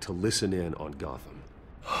tech to listen in on Gotham.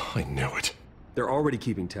 I knew it. They're already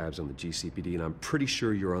keeping tabs on the GCPD, and I'm pretty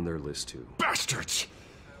sure you're on their list too. Bastards!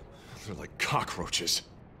 They're like cockroaches.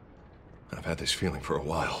 I've had this feeling for a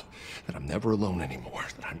while, that I'm never alone anymore,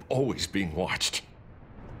 that I'm always being watched.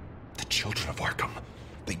 The children of Arkham,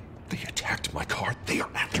 they attacked my car. They are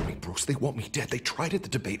after me, Bruce. They want me dead. They tried at the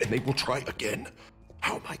debate, and they will try again.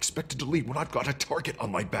 How am I expected to leave when I've got a target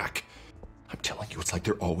on my back? I'm telling you, it's like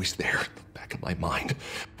they're always there, in the back of my mind.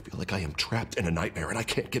 I feel like I am trapped in a nightmare and I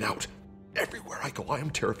can't get out. Everywhere I go, I am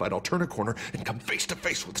terrified I'll turn a corner and come face to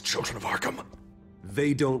face with the children of Arkham.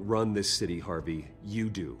 They don't run this city, Harvey. You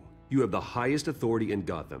do. You have the highest authority in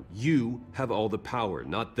Gotham. You have all the power,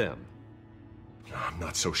 not them. I'm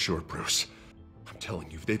not so sure, Bruce. I'm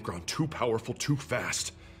telling you, they've grown too powerful too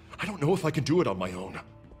fast. I don't know if I can do it on my own.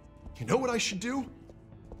 You know what I should do?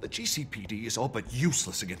 The GCPD is all but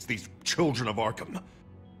useless against these children of Arkham.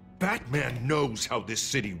 Batman knows how this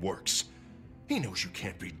city works. He knows you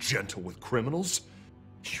can't be gentle with criminals.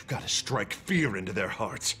 You've got to strike fear into their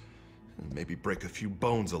hearts. And maybe break a few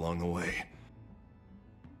bones along the way.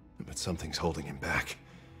 But something's holding him back.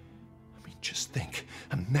 I mean, just think.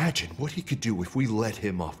 Imagine what he could do if we let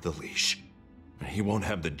him off the leash. He won't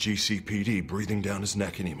have the GCPD breathing down his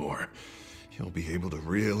neck anymore. He'll be able to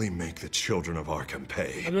really make the children of Arkham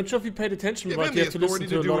pay. I'm not sure if you paid attention, Give but him you the have to listen authority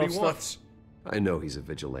to to do a lot what of he stuff. wants. I know he's a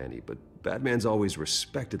vigilante, but Batman's always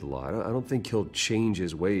respected the law. I don't think he'll change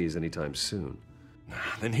his ways anytime soon.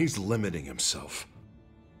 Then he's limiting himself.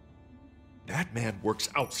 Batman works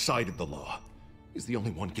outside of the law. He's the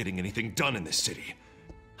only one getting anything done in this city.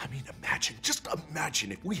 I mean, just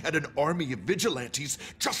imagine if we had an army of vigilantes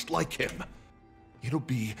just like him. It'll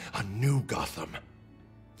be a new Gotham.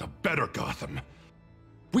 A better Gotham.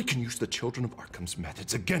 We can use the children of Arkham's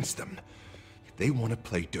methods against them. If they want to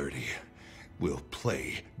play dirty, we'll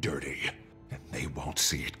play dirty. And they won't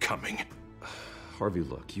see it coming. Harvey,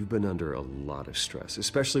 look, you've been under a lot of stress,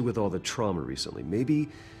 especially with all the trauma recently. Maybe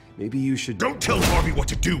you should— Don't tell Harvey what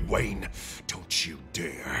to do, Wayne! Don't you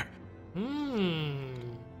dare. Getting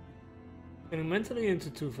mentally into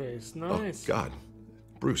Two-Face. Nice. Oh, God.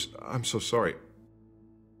 Bruce, I'm so sorry.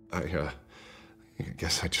 I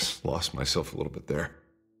guess I just lost myself a little bit there.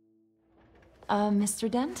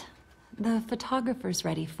 Mr. Dent? The photographer's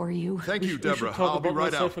ready for you. Thank you, We Deborah. should talk I'll be about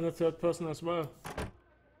right myself out. in the third person as well.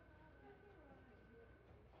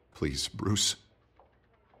 Please, Bruce.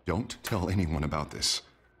 Don't tell anyone about this.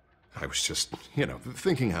 I was just,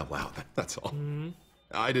 thinking out loud. That's all.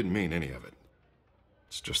 I didn't mean any of it.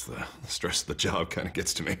 It's just the stress of the job kind of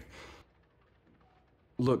gets to me.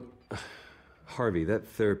 Look, Harvey, that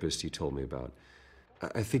therapist you told me about,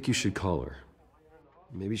 I think you should call her.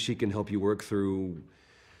 Maybe she can help you work through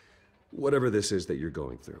whatever this is that you're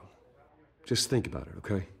going through. Just think about it,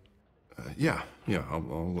 okay? Yeah,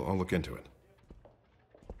 I'll look into it.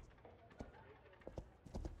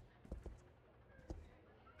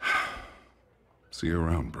 See you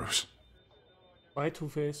around, Bruce. Bye,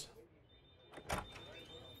 Two-Face.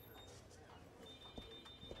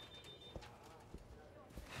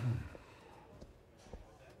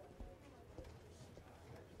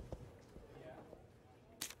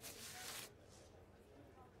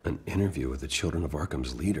 An interview with the Children of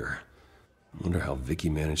Arkham's leader. I wonder how Vicky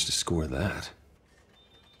managed to score that.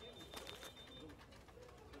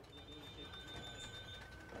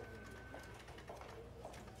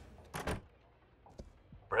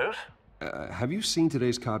 Bruce? Have you seen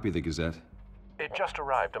today's copy of the Gazette? It just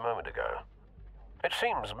arrived a moment ago. It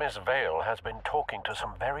seems Miss Vale has been talking to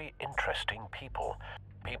some very interesting people.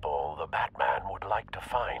 People the Batman would like to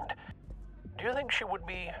find. Do you think she would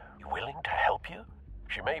be willing to help you?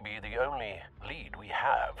 She may be the only lead we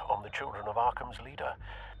have on the Children of Arkham's leader.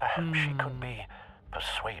 Perhaps she could be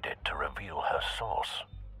persuaded to reveal her source.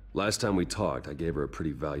 Last time we talked, I gave her a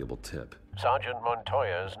pretty valuable tip. Sergeant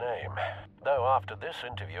Montoya's name. Though after this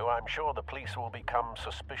interview, I'm sure the police will become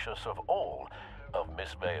suspicious of all of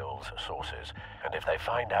Miss Vale's sources. And if they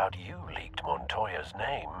find out you leaked Montoya's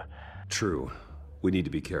name... True. We need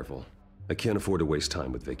to be careful. I can't afford to waste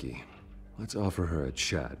time with Vicky. Let's offer her a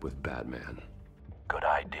chat with Batman. Good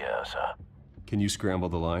idea, sir. Can you scramble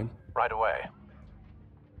the line? Right away.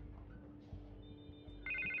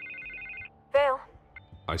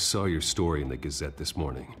 I saw your story in the Gazette this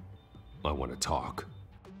morning. I want to talk.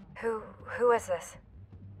 Who is this?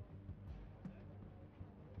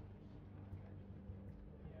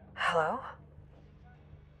 Hello?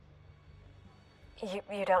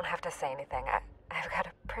 You don't have to say anything. I've got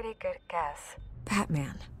a pretty good guess.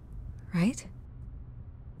 Batman, right?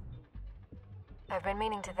 I've been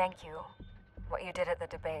meaning to thank you. What you did at the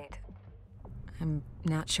debate. I'm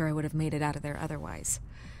not sure I would have made it out of there otherwise.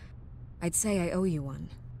 I'd say I owe you one.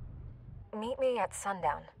 Meet me at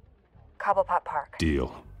sundown. Cobblepot Park.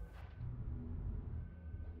 Deal.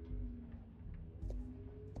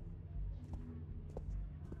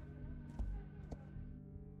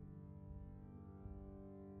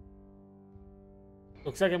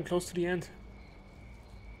 Looks like I'm close to the end.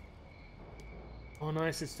 Oh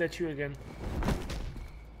nice, it's statue again.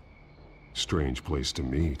 Strange place to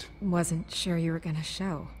meet. Wasn't sure you were gonna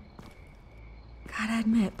show. Gotta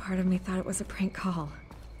admit, part of me thought it was a prank call.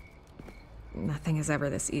 Nothing is ever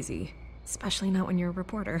this easy, especially not when you're a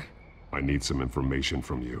reporter. I need some information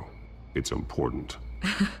from you. It's important.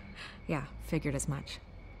 Yeah, figured as much.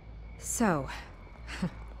 So,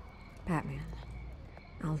 Batman.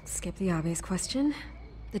 I'll skip the obvious question.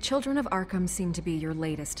 The Children of Arkham seem to be your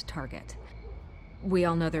latest target. We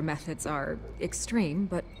all know their methods are extreme,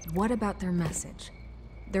 but what about their message?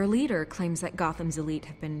 Their leader claims that Gotham's elite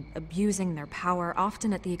have been abusing their power,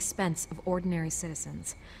 often at the expense of ordinary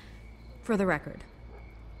citizens. For the record,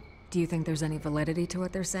 do you think there's any validity to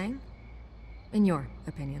what they're saying? In your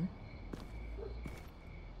opinion?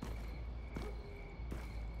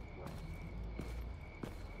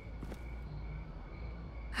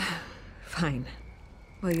 Fine.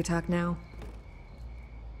 Will you talk now?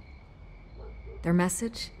 Their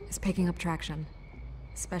message is picking up traction,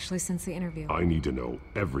 especially since the interview. I need to know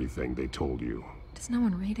everything they told you. Does no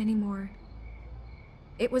one read anymore?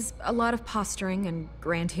 It was a lot of posturing and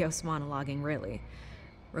grandiose monologuing, really.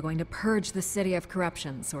 We're going to purge the city of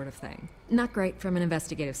corruption, sort of thing. Not great from an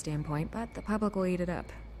investigative standpoint, but the public will eat it up.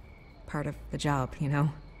 Part of the job, you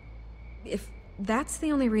know? If that's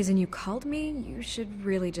the only reason you called me, you should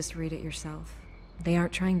really just read it yourself. They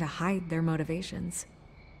aren't trying to hide their motivations.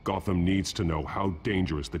 Gotham needs to know how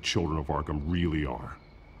dangerous the Children of Arkham really are.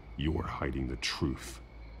 You are hiding the truth.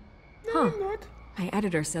 Huh. My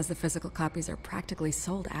editor says the physical copies are practically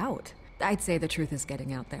sold out. I'd say the truth is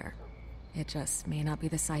getting out there. It just may not be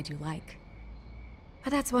the side you like.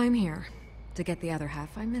 But that's why I'm here, to get the other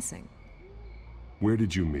half I'm missing. Where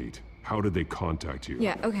did you meet? How did they contact you?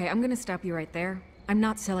 Yeah, okay, I'm gonna stop you right there. I'm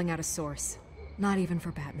not selling out a source. Not even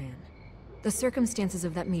for Batman. The circumstances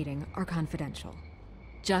of that meeting are confidential.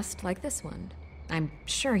 Just like this one. I'm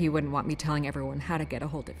sure you wouldn't want me telling everyone how to get a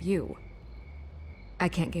hold of you. I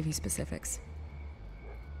can't give you specifics.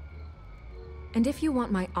 And if you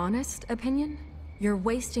want my honest opinion, you're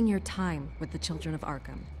wasting your time with the Children of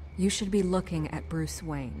Arkham. You should be looking at Bruce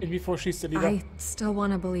Wayne. And before she's the leader. I still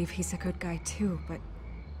want to believe he's a good guy too, but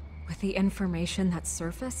with the information that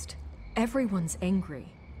surfaced, everyone's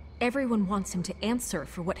angry. Everyone wants him to answer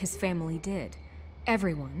for what his family did.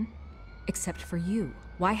 Everyone, except for you.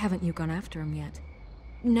 Why haven't you gone after him yet?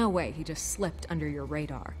 No way he just slipped under your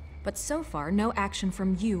radar. But so far, no action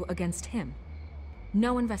from you against him.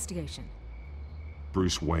 No investigation.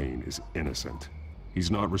 Bruce Wayne is innocent. He's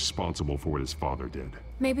not responsible for what his father did.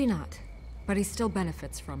 Maybe not, but he still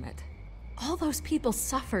benefits from it. All those people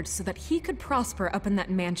suffered so that he could prosper up in that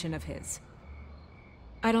mansion of his.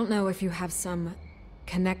 I don't know if you have some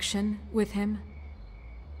connection with him.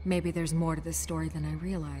 Maybe there's more to this story than I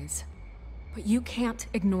realize. But you can't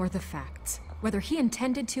ignore the facts. Whether he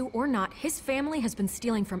intended to or not, his family has been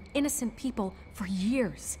stealing from innocent people for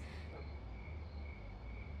years.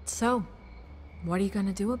 So, what are you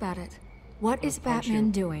gonna do about it? What is Batman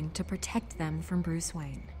doing to protect them from Bruce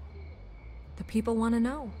Wayne? The people want to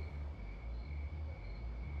know.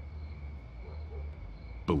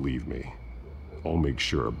 Believe me, I'll make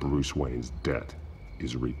sure Bruce Wayne's debt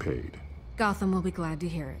is repaid. Gotham will be glad to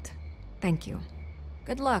hear it. Thank you.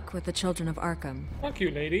 Good luck with the Children of Arkham. Thank you,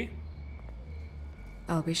 lady.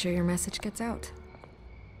 I'll be sure your message gets out.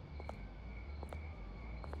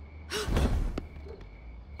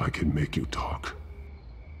 I can make you talk.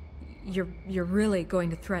 You're really going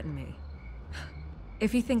to threaten me.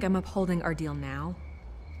 If you think I'm upholding our deal now...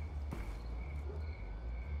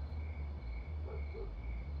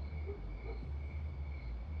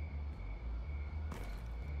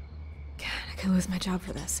 God, I could lose my job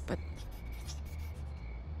for this, but...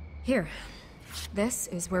 Here. This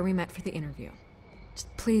is where we met for the interview.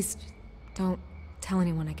 Just please, don't tell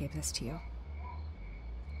anyone I gave this to you.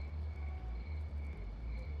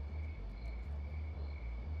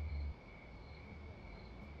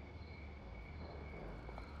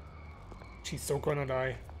 She's so gonna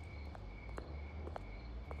die.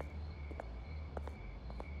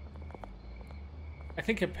 I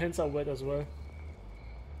think her pants are wet as well.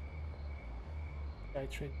 I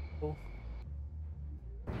train people.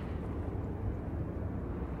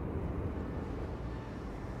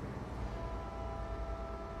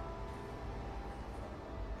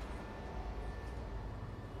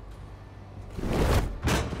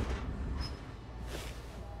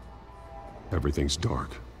 Everything's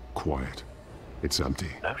dark, quiet. It's empty.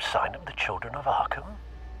 No sign of the children of Arkham?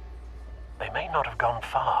 They may not have gone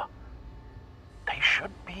far. They should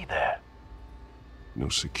be there. No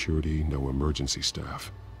security, no emergency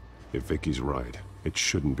staff. If Vicky's right, it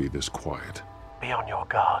shouldn't be this quiet. Be on your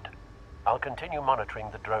guard. I'll continue monitoring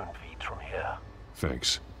the drone feeds from here.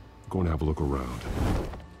 Thanks. Go and have a look around.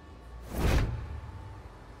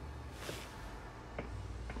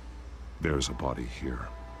 There's a body here.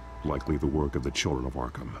 Likely the work of the children of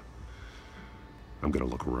Arkham. I'm gonna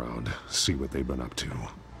look around, see what they've been up to.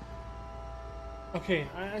 Okay,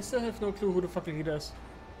 I still have no clue who the fucking leader is.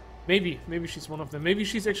 Maybe she's one of them. Maybe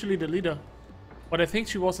she's actually the leader. But I think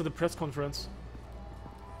she was at the press conference.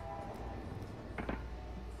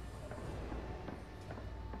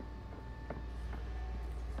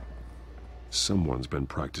 Someone's been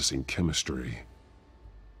practicing chemistry.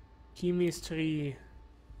 Chemistry.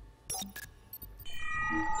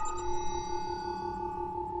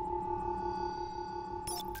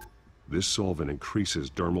 This solvent increases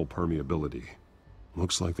dermal permeability.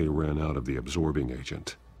 Looks like they ran out of the absorbing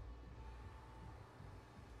agent.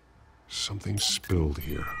 Something spilled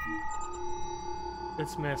here.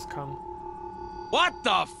 This mess come. What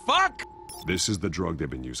the fuck? This is the drug they've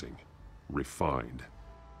been using. Refined.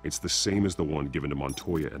 It's the same as the one given to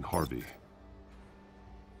Montoya and Harvey.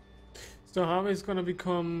 So Harvey's gonna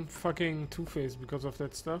become fucking Two-Face because of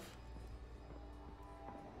that stuff?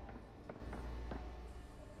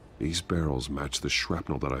 These barrels match the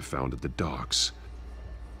shrapnel that I found at the docks.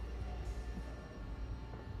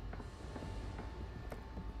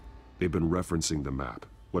 They've been referencing the map.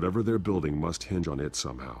 Whatever they're building must hinge on it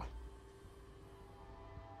somehow.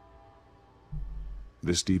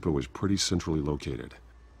 This depot is pretty centrally located.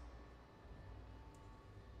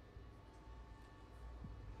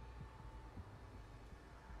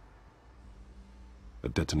 A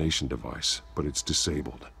detonation device, but it's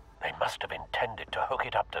disabled. They must have intended to hook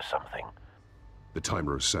it up to something. The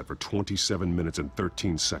timer is set for 27 minutes and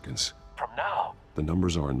 13 seconds. From now? The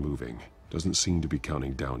numbers aren't moving. Doesn't seem to be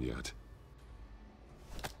counting down yet.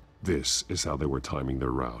 This is how they were timing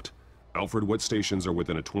their route. Alfred, what stations are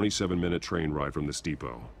within a 27-minute train ride from this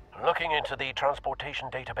depot? Looking into the transportation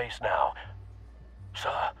database now.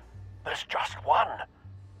 Sir, there's just one.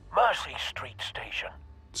 Mercy Street Station.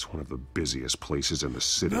 It's one of the busiest places in the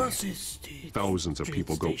city. Mercy Street. Thousands of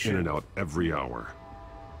people go in and out every hour.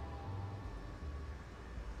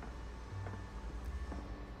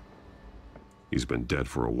 He's been dead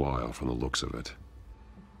for a while from the looks of it.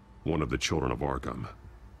 One of the children of Arkham.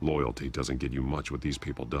 Loyalty doesn't get you much with these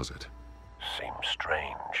people, does it? Seems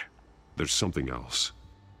strange. There's something else.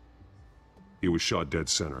 He was shot dead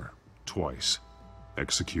center, twice.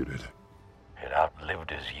 Executed. It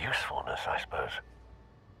outlived his usefulness, I suppose.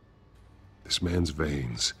 This man's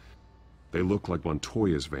veins. They look like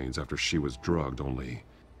Montoya's veins after she was drugged, only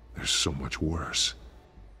they're so much worse.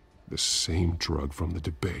 The same drug from the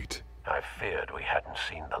debate. I feared we hadn't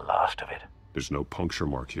seen the last of it. There's no puncture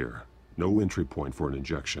mark here. No entry point for an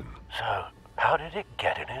injection. So, how did it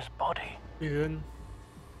get in his body? Ian.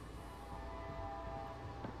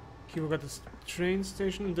 Okay, we got this train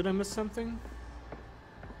station. Did I miss something?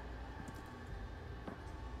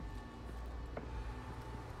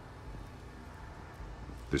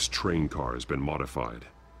 This train car has been modified.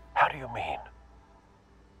 How do you mean?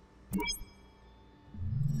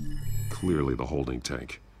 Clearly the holding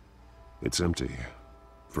tank. It's empty.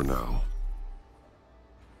 For now.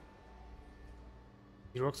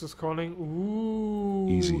 Xerox is calling. Ooh.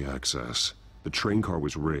 Easy access. The train car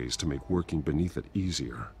was raised to make working beneath it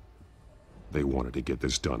easier. They wanted to get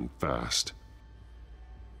this done fast.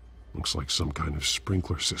 Looks like some kind of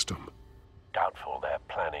sprinkler system. Doubtful they're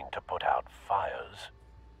planning to put out fires.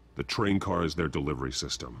 The train car is their delivery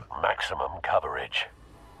system. Maximum coverage.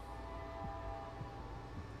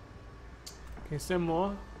 Okay, is there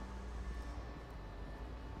more?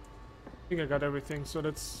 I think I got everything, so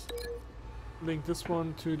let's link this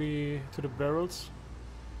one to the barrels.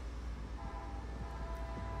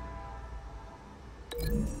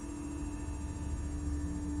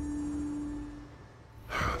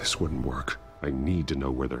 This wouldn't work. I need to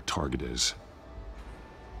know where their target is.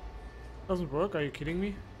 Doesn't work? Are you kidding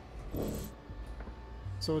me?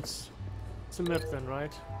 So it's It's a map then,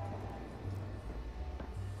 right?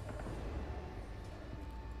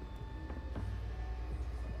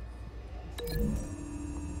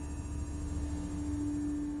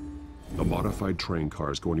 The modified train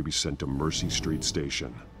car is going to be sent to Mercy Street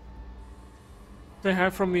Station. They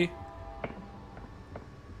have from me.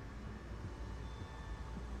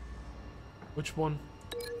 Which one?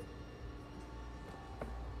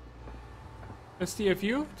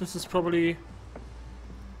 SDFU? This is probably...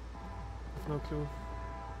 I have no clue.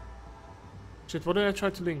 Shit, what did I try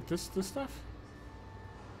to link? This stuff?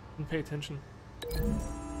 Didn't pay attention.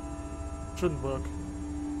 Shouldn't work.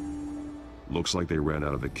 Looks like they ran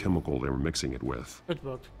out of the chemical they were mixing it with. It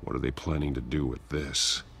worked. What are they planning to do with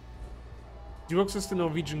this? Durox is the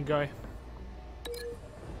Norwegian guy.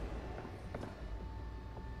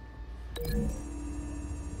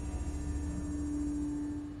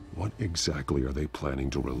 What exactly are they planning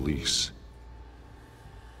to release?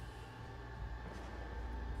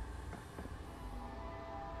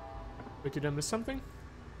 Wait, did I miss something?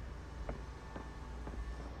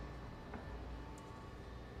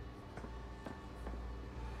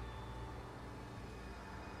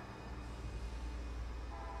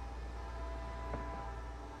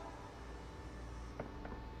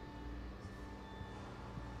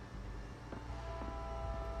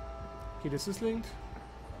 Okay, this is linked.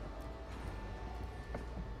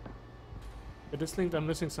 It is linked, I'm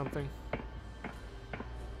missing something.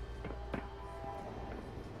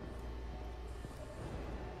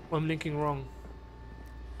 Oh, I'm linking wrong.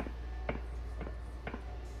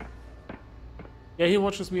 Yeah, he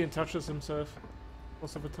watches me and touches himself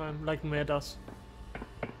most of the time, like Mare does.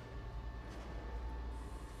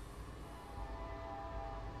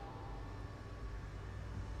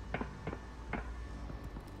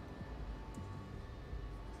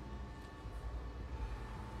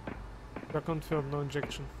 Confirmed, no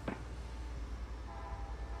injection.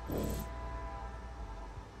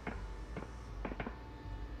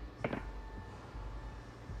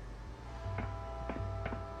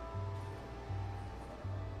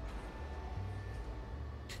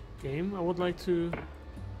 Game, I would like to...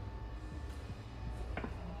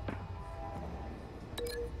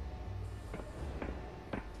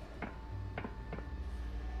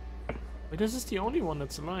 Wait, this is the only one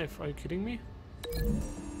that's alive, are you kidding me?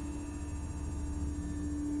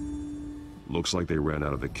 Looks like they ran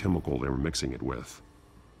out of the chemical they were mixing it with.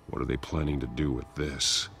 What are they planning to do with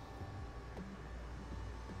this?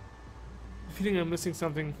 I'm feeling I'm missing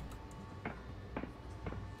something.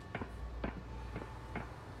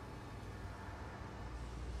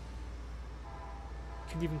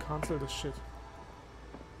 Can't even cancel this shit.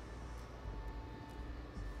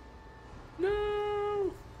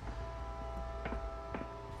 No!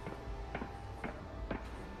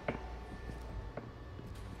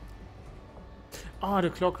 Ah,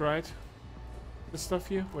 the clock, right? This stuff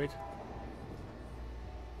here? Wait.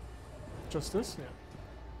 Just this? Yeah.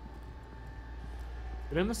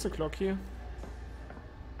 Did I miss the clock here?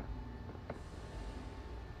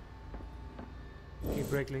 Okay,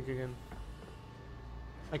 break link again.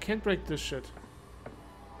 I can't break this shit.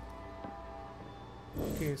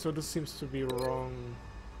 Okay, so this seems to be wrong.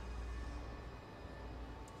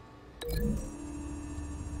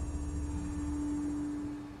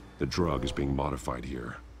 The drug is being modified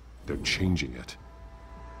here. They're changing it.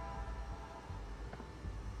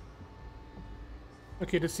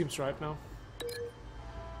 Okay, this seems right now.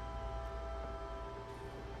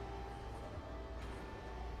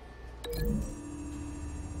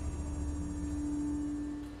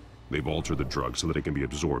 They've altered the drug so that it can be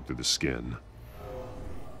absorbed through the skin.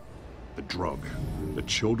 The drug. The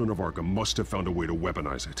children of Arkham must have found a way to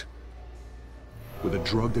weaponize it. With a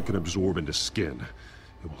drug that can absorb into skin,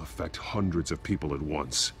 it will affect hundreds of people at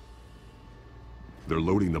once. They're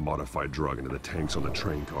loading the modified drug into the tanks on the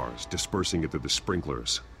train cars, dispersing it through the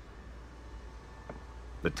sprinklers.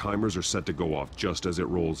 The timers are set to go off just as it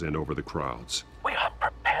rolls in over the crowds. We aren't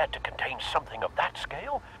prepared to contain something of that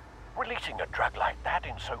scale. Releasing a drug like that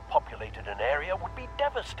in so populated an area would be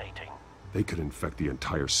devastating. They could infect the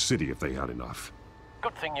entire city if they had enough.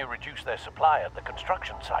 Good thing you reduced their supply at the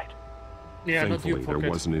construction site. Yeah, thankfully, there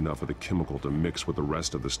wasn't enough of the chemical to mix with the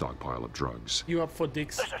rest of the stockpile of drugs. You up for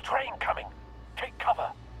dicks? There's a train coming. Take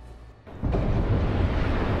cover.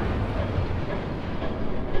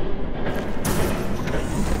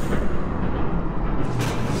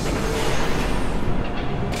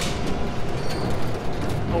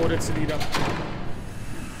 Oh, that's the leader.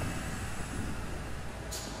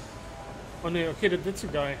 Oh no, okay, that's a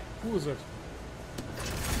guy. Who is it?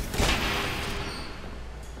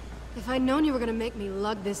 The If I'd known you were gonna make me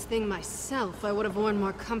lug this thing myself, I would have worn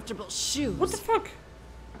more comfortable shoes. What the fuck?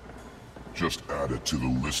 Just add it to the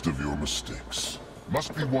list of your mistakes.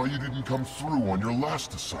 Must be why you didn't come through on your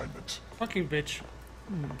last assignment. Fucking bitch.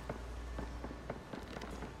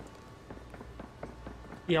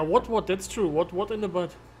 Yeah, what? That's true. What in the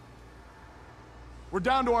butt? We're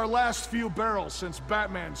down to our last few barrels since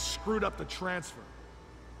Batman screwed up the transfer.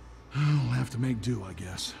 We'll have to make do, I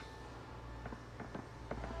guess.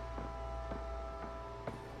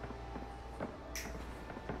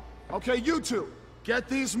 Okay, you two, get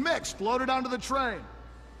these mixed, loaded onto the train.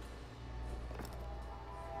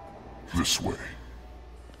 This way.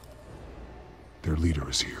 Their leader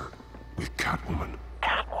is here, with Catwoman.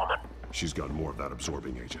 Catwoman? She's got more of that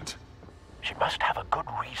absorbing agent. She must have a good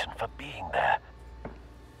reason for being there.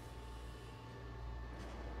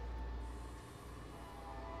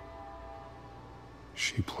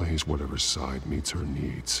 She plays whatever side meets her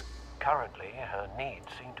needs. Currently, her needs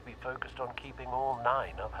seem to be focused on keeping all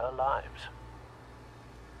 9 of her lives.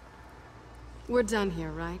 We're done here,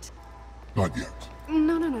 right? Not yet.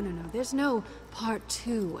 No. There's no part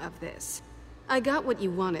 2 of this. I got what you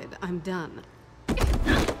wanted. I'm done. You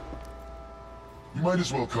might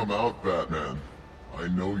as well come out, Batman. I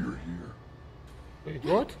know you're here. Wait,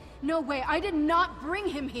 what? No way. I did not bring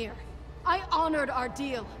him here. I honored our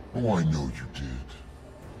deal. Oh, I know you did.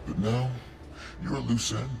 But now, you're a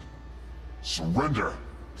loose end. Surrender!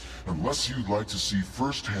 Unless you'd like to see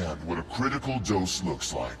firsthand what a critical dose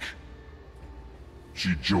looks like.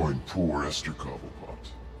 She joined poor Esther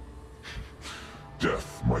Cobblepot.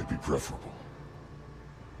 Death might be preferable.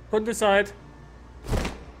 Put aside.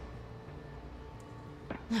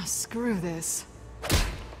 Now screw this.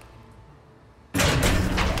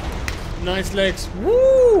 Nice legs.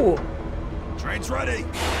 Woo! Train's ready.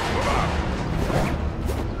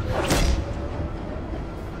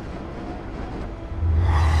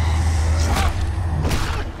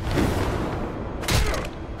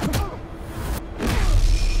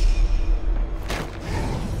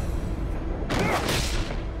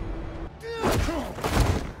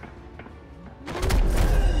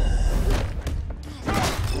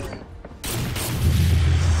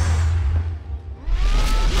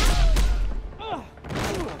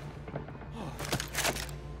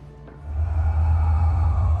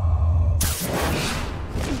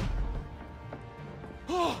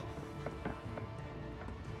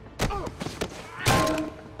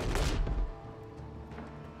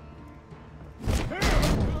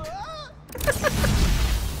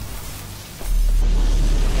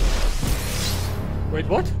 Wait,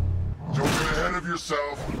 what? Don't get ahead of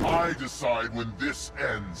yourself. I decide when this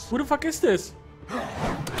ends. Who the fuck is this?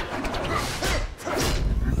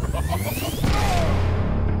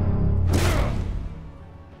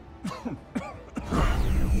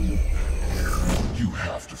 You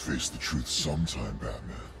have to face the truth sometime,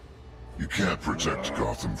 Batman. You can't protect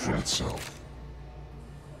Gotham from itself.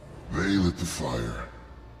 They lit the fire.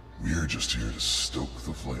 We're just here to stoke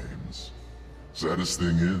the flames. Saddest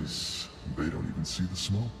thing is, they don't even see the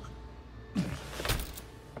smoke.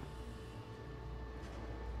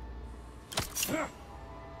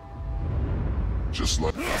 Just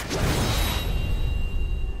like...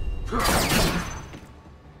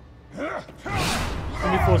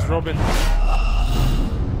 24's Robin.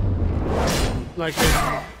 Like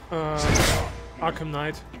Arkham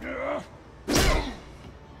Knight.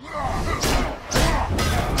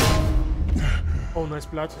 Oh, nice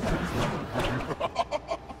blood.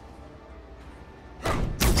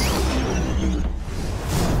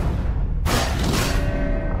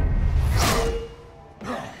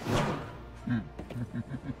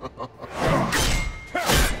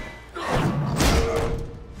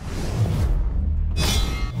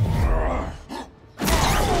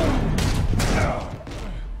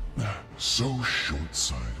 So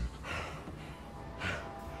short-sighted.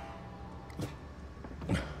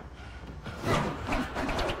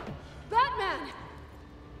 Batman!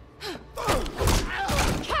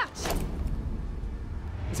 Catch!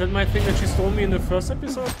 Is that my thing that she stole me in the first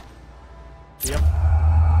episode? Yep.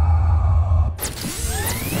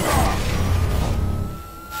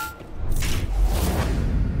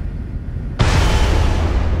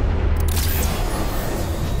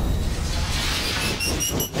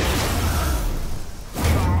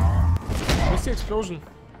 Where's the explosion?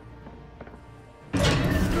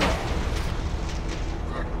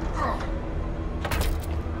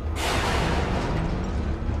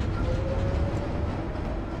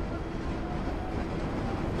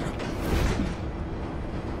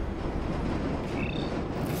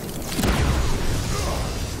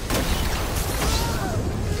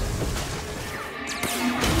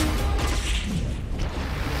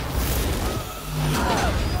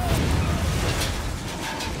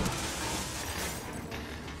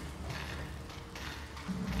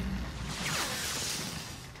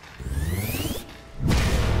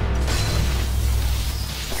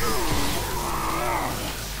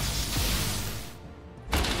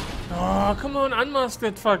 come on, unmask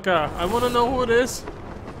that fucker. I wanna know who it is.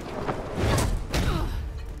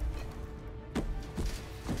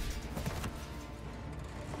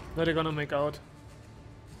 Now they're gonna make out.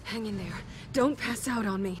 Hang in there. Don't pass out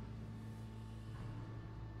on me.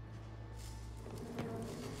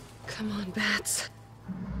 Come on, Bats.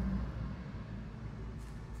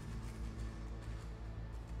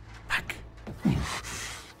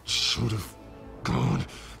 Should have gone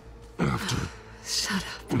after. Shut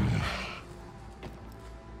up.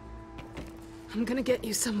 I'm gonna get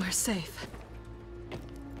you somewhere safe.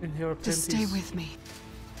 In here, Just stay with me.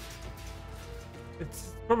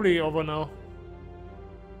 It's probably over now.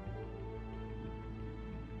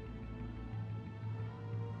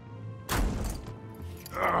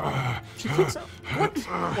 She kicks out. What?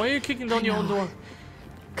 Why are you kicking down your own door?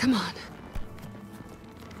 Come on.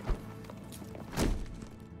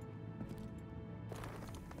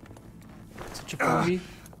 Such a puppy.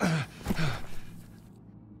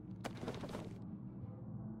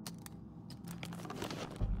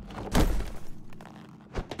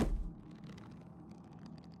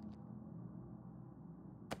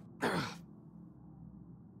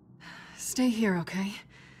 Stay here, okay?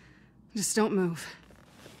 Just don't move.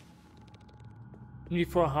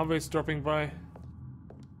 Before Harvey's dropping by.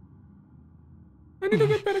 I need to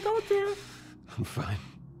get back out there. I'm fine.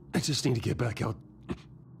 I just need to get back out.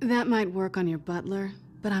 That might work on your butler,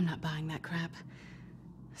 but I'm not buying that crap.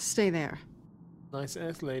 Stay there. Nice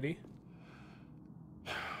ass lady.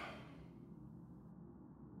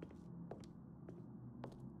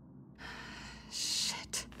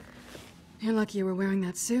 Shit. You're lucky you were wearing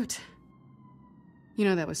that suit. You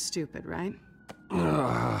know that was stupid, right?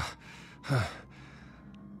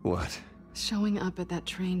 What? Showing up at that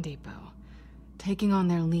train depot. Taking on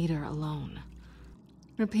their leader alone.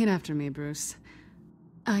 Repeat after me, Bruce.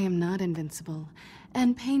 I am not invincible,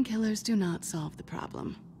 and painkillers do not solve the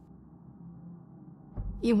problem.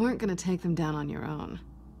 You weren't gonna take them down on your own.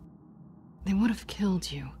 They would have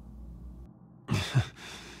killed you.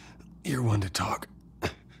 You're one to talk.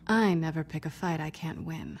 I never pick a fight I can't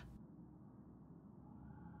win.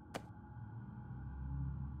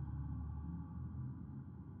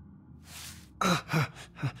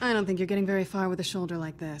 I don't think you're getting very far with a shoulder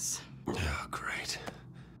like this. Oh, great.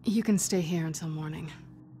 You can stay here until morning.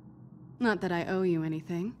 Not that I owe you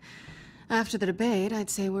anything. After the debate,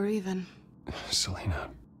 I'd say we're even.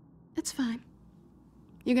 Selina. It's fine.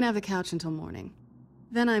 You can have the couch until morning.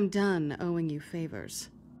 Then I'm done owing you favors.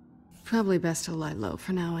 Probably best to lie low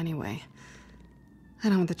for now anyway. I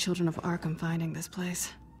don't want the children of Arkham finding this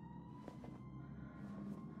place.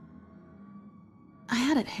 I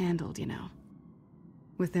had it handled, you know.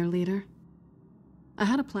 With their leader. I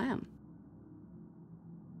had a plan.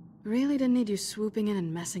 Really didn't need you swooping in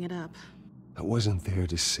and messing it up. I wasn't there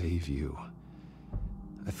to save you.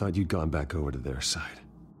 I thought you'd gone back over to their side.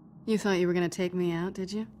 You thought you were gonna take me out,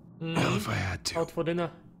 did you? Well, if I had to. Out for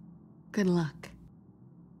dinner. Good luck.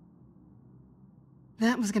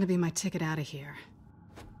 That was gonna be my ticket out of here.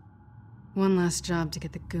 One last job to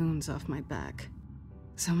get the goons off my back.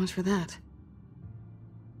 So much for that.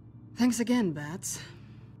 Thanks again, Bats.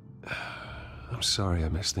 I'm sorry I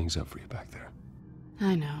messed things up for you back there.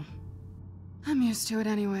 I know. I'm used to it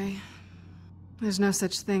anyway. There's no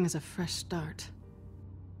such thing as a fresh start.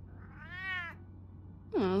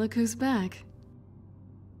 Oh, look who's back.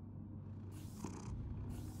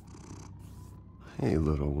 Hey,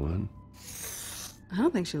 little one. I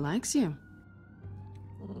don't think she likes you.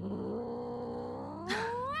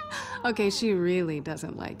 Okay, she really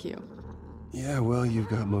doesn't like you. Yeah, well, you've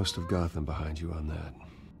got most of Gotham behind you on that.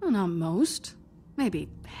 Well, not most. Maybe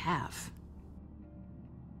half.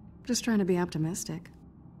 Just trying to be optimistic.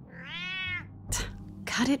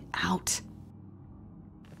 Cut it out.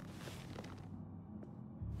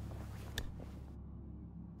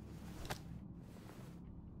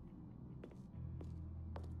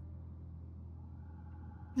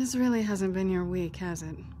 This really hasn't been your week, has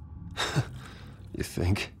it? You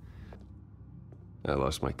think? I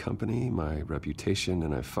lost my company, my reputation,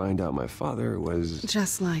 and I find out my father was...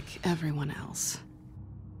 Just like everyone else.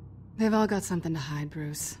 They've all got something to hide,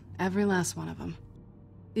 Bruce. Every last one of them.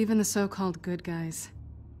 Even the so-called good guys.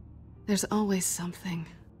 There's always something.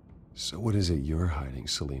 So what is it you're hiding,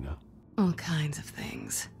 Selina? All kinds of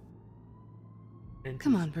things.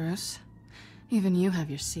 Come on, Bruce. Even you have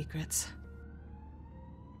your secrets.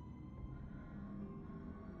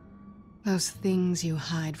 Those things you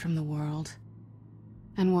hide from the world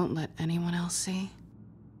and won't let anyone else see.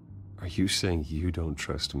 Are you saying you don't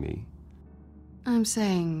trust me? I'm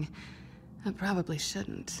saying I probably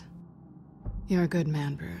shouldn't. You're a good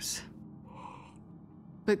man, Bruce.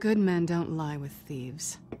 But good men don't lie with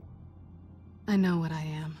thieves. I know what I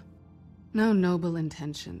am. No noble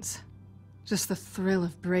intentions. Just the thrill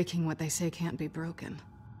of breaking what they say can't be broken.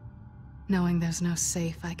 Knowing there's no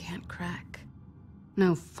safe I can't crack.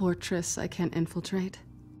 No fortress I can't infiltrate.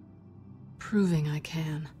 Proving I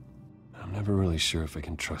can. I'm never really sure if I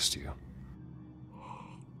can trust you.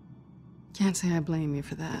 Can't say I blame you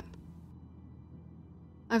for that.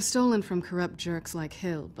 I've stolen from corrupt jerks like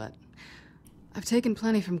Hill, but I've taken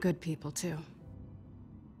plenty from good people, too.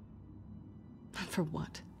 For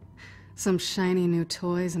what? Some shiny new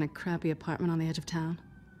toys and a crappy apartment on the edge of town?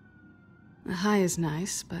 The high is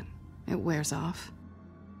nice, but it wears off.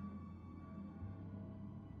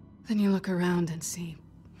 Then you look around and see...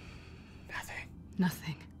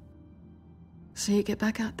 Nothing. So you get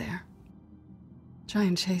back out there. Try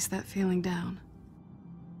and chase that feeling down.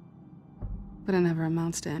 But it never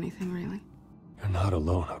amounts to anything, really. You're not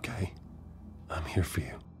alone, okay? I'm here for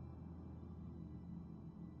you.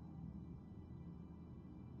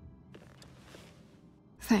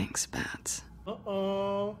 Thanks, Bats.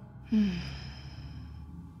 Uh-oh.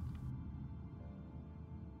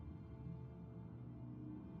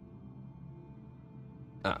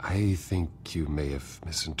 I think you may have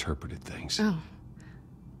misinterpreted things. Oh.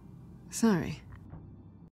 Sorry.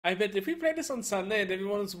 I bet if we play this on Sunday and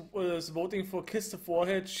everyone is voting for Kiss the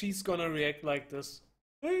Forehead, she's gonna react like this.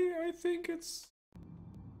 Hey, I think it's...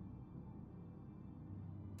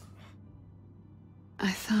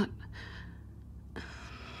 I thought...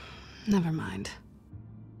 Never mind.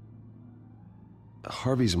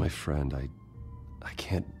 Harvey's my friend. I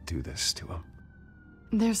can't do this to him.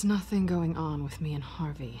 There's nothing going on with me and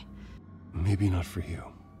Harvey. Maybe not for you.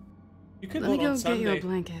 You could Let me vote on go get you a Sunday.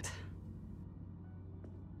 blanket.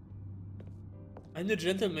 I'm the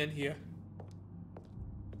gentleman here.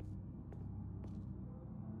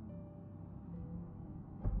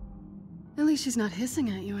 At least she's not hissing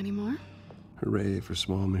at you anymore. Hooray for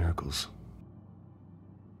small miracles.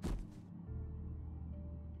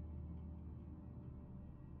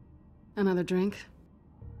 Another drink?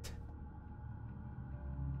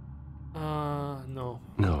 No.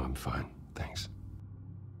 No, I'm fine. Thanks.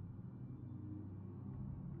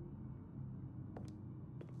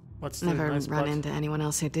 What's the Never nice run part? into anyone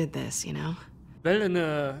else who did this, you know? Well, in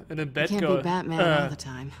a You Batgirl... can't be Batman all the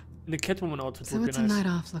time. In a Catwoman outfit So would be what's a nice. night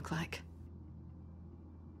off look like?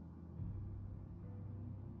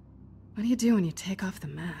 What do you do when you take off the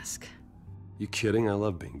mask? You kidding? I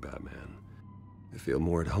love being Batman. I feel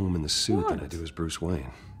more at home in the suit than I What? do as Bruce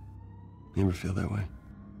Wayne. You ever feel that way?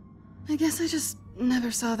 I guess I just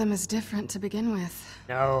never saw them as different to begin with.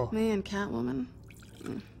 No. Me and Catwoman.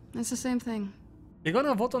 It's the same thing. You're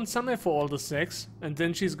gonna vote on Sunday for all the sex, and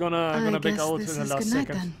then she's gonna I back guess out this in the is last good night,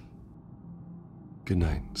 second. then. Good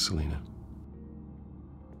night, Selina.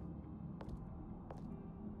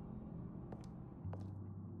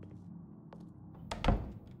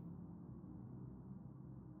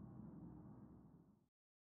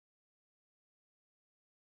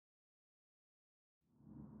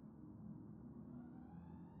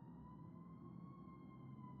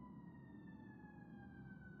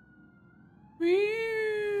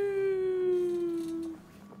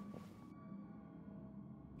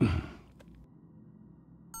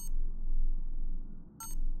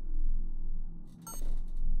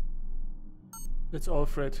 It's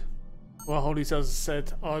Alfred. Or how Lisa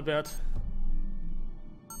said, Albert.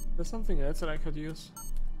 There's something else that I could use.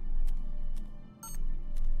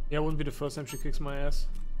 Yeah, it wouldn't be the first time she kicks my ass.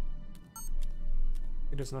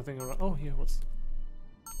 There's nothing around. Oh, here, what's...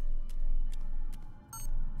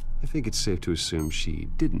 I think it's safe to assume she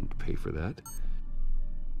didn't pay for that.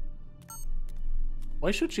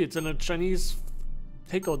 Why should she? It's in a Chinese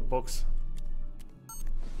takeout box.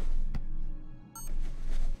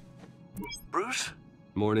 Bruce?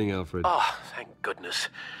 Morning, Alfred. Oh, thank goodness.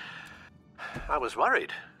 I was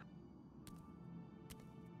worried.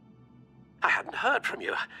 I hadn't heard from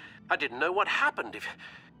you. I didn't know what happened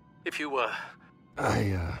if you were...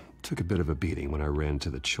 I took a bit of a beating when I ran to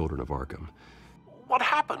the Children of Arkham. What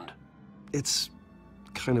happened? It's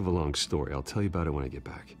kind of a long story. I'll tell you about it when I get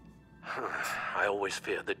back. I always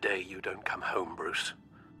fear the day you don't come home, Bruce.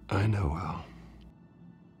 I know, Al.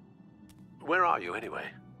 Where are you, anyway?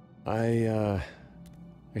 I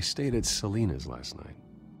stayed at Selina's last night.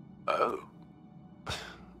 Oh.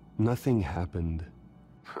 Nothing happened.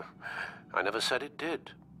 I never said it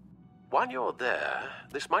did. While you're there,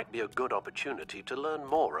 this might be a good opportunity to learn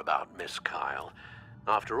more about Miss Kyle.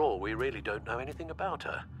 After all, we really don't know anything about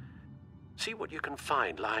her. See what you can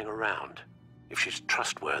find lying around. If she's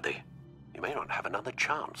trustworthy, you may not have another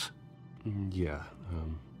chance. Yeah,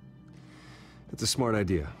 That's a smart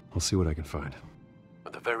idea. I'll see what I can find.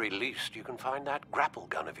 At the very least, you can find that grapple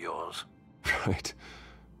gun of yours. Right.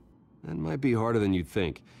 That might be harder than you'd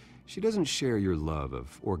think. She doesn't share your love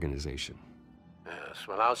of organization. Yes,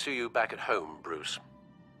 well, I'll see you back at home, Bruce.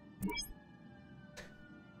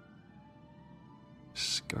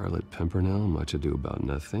 Scarlet Pimpernel, Much Ado About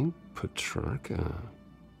Nothing, Petrarca.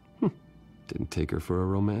 Didn't take her for a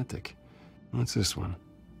romantic. What's this one?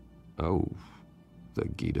 Oh, the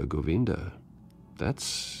Gita Govinda.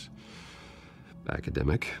 That's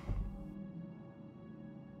academic.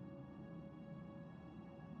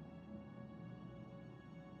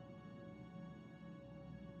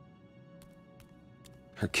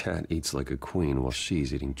 Her cat eats like a queen while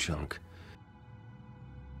she's eating junk.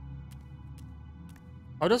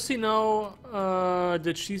 How does he know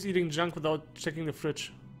that she's eating junk without checking the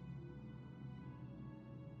fridge?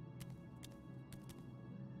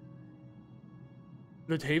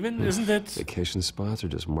 Red Haven? Isn't that Vacation spots are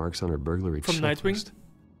just marks on her burglary from checklist. Nightwing?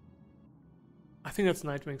 I think that's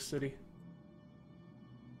Nightwing City.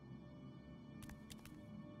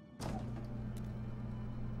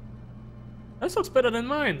 This looks better than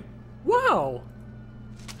mine. Wow!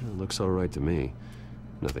 It looks alright to me.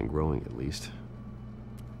 Nothing growing, at least.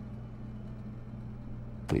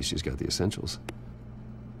 At least she's got the essentials.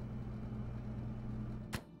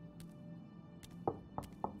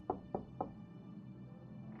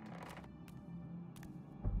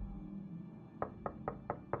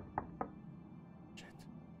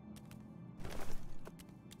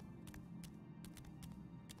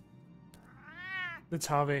 It's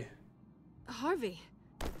Harvey. Harvey.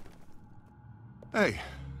 Hey,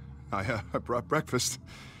 I brought breakfast.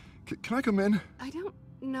 Can I come in? I don't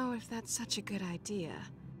know if that's such a good idea.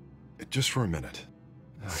 Just for a minute.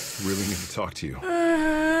 I really need to talk to you.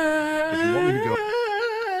 If you want me to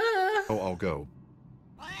go, I'll go.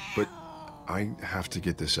 But I have to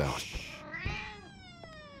get this out.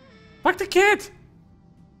 Fuck the kid!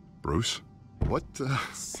 Bruce? What,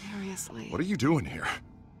 Seriously. What are you doing here?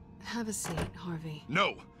 Have a seat, Harvey.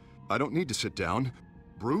 No! I don't need to sit down.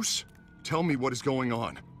 Bruce, tell me what is going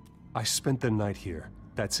on. I spent the night here.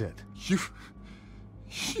 That's it. You...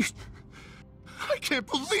 I can't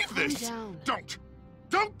believe this! Calm down.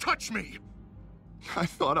 Don't touch me! I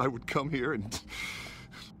thought I would come here and...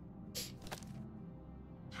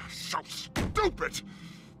 So stupid!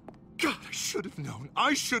 God, I should have known.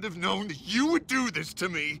 I should have known that you would do this to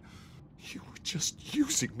me. You were just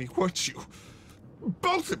using me, weren't you?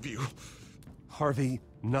 Both of you! Harvey,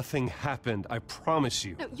 nothing happened. I promise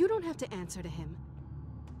you. No, you don't have to answer to him.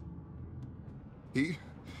 He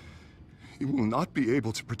will not be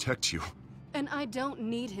able to protect you. And I don't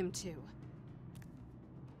need him to.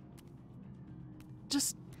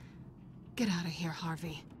 Just get out of here,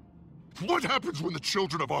 Harvey. What happens when the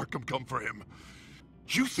children of Arkham come for him?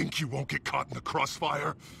 You think you won't get caught in the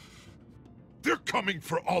crossfire? They're coming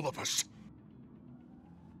for all of us.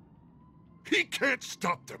 He can't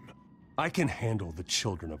stop them. I can handle the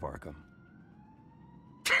children of Arkham.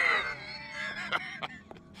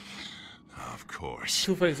 Of course.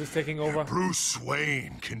 Two-Face is taking over. Bruce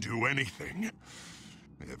Wayne can do anything.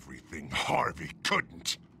 Everything Harvey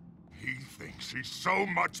couldn't. He thinks he's so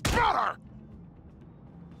much better!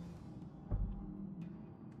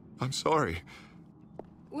 I'm sorry.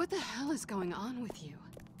 What the hell is going on with you?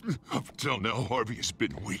 Up till now, Harvey has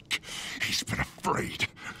been weak. He's been afraid.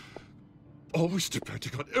 Always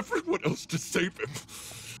depending on everyone else to save him.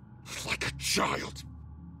 Like a child.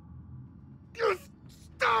 You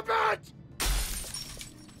stop it!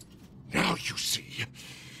 Now you see,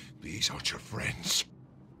 these aren't your friends.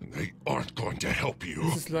 And they aren't going to help you.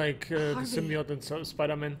 This is like the symbiote in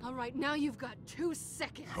Spider-Man. All right, now you've got 2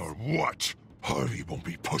 seconds. Or what? Harvey won't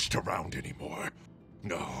be pushed around anymore.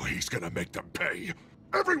 No, he's gonna make them pay.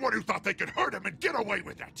 Everyone who thought they could hurt him and get away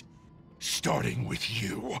with it. Starting with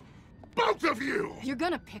you. Both of you! You're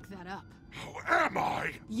gonna pick that up. Oh, am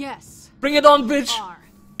I? Yes. Bring it on, bitch!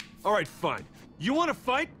 All right, fine. You want to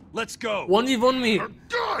fight? Let's go. 1v1 me.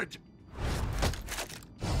 Good!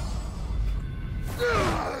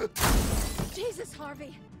 Jesus,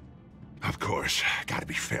 Harvey. Of course, gotta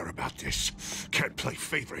be fair about this. Can't play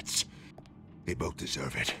favorites. They both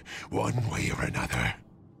deserve it, one way or another.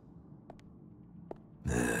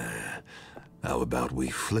 How about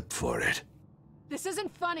we flip for it? This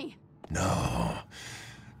isn't funny. No.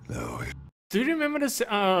 Do you remember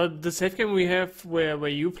the save game we have where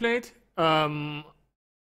you played? Harvey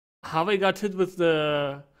got hit with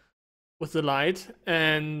the light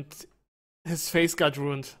and his face got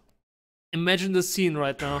ruined. Imagine the scene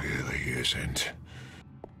right now. Really isn't.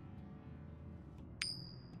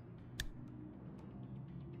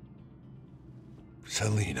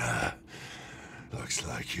 Selina, looks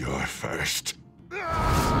like you're first.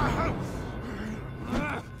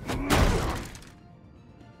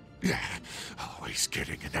 Yeah, always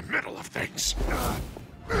getting in the middle of things.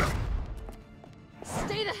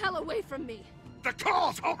 Stay the hell away from me! The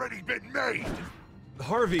call's already been made!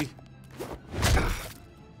 Harvey!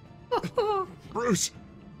 Bruce!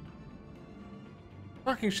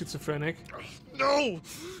 Fucking schizophrenic. No!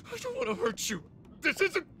 I don't want to hurt you. This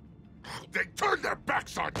isn't... They turned their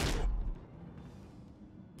backs on you!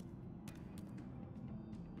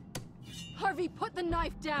 Harvey, put the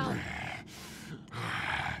knife down!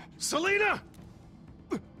 Selina!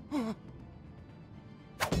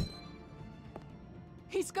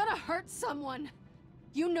 He's gonna hurt someone!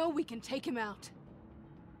 You know we can take him out.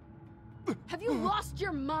 Have you lost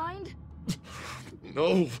your mind?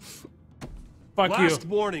 No. Fuck you. Last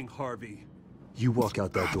warning, Harvey. You walk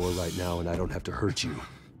out that door right now and I don't have to hurt you.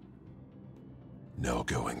 No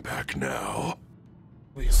going back now.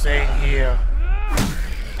 What are you saying here?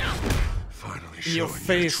 Finally In your showing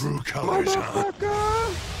face. your true colors, huh?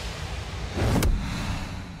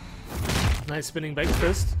 Nice spinning back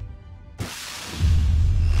fist.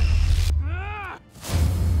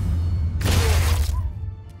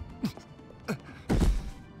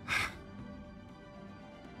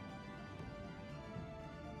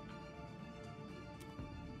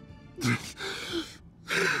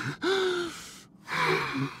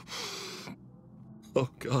 Oh,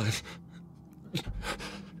 God.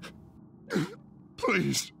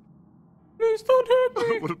 Please. Please don't hurt me. I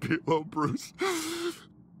don't want to be alone, Bruce.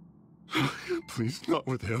 Please, not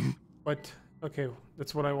with him. But, okay,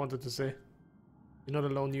 that's what I wanted to say. You're not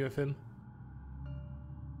alone, you have him.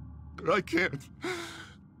 But I can't.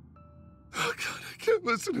 Oh, God, I can't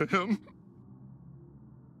listen to him.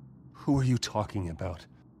 Who are you talking about?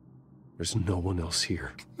 There's no one else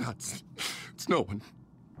here. It's no one.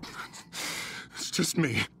 It's just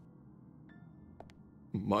me.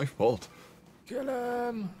 My fault. Kill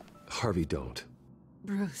him. Harvey, don't.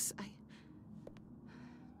 Bruce,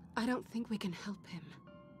 I don't think we can help him.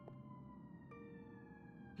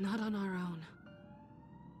 Not on our own.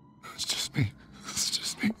 It's just me. It's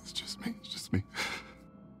just me. It's just me. It's just me.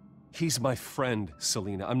 He's my friend,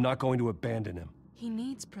 Selina. I'm not going to abandon him. He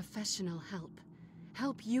needs professional help.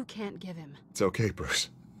 Help you can't give him. It's okay, Bruce.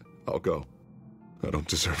 I'll go. I don't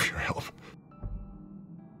deserve your help.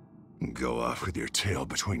 Go off with your tail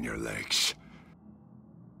between your legs.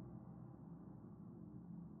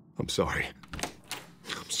 I'm sorry.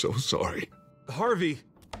 I'm so sorry. Harvey!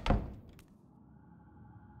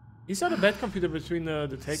 He's not a bad computer between the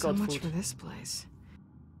takeout So much food. for this place.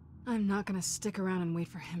 I'm not gonna stick around and wait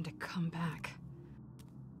for him to come back.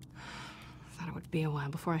 Thought it would be a while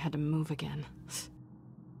before I had to move again.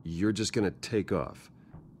 You're just gonna take off.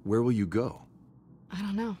 Where will you go? I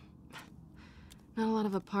don't know. Not a lot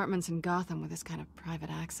of apartments in Gotham with this kind of private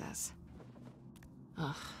access.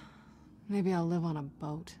 Ugh. Maybe I'll live on a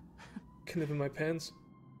boat. Can live in my pants.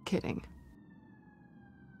 Kidding.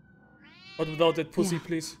 But without that pussy, Yeah.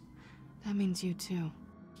 please. That means you too.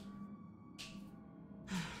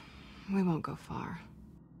 We won't go far.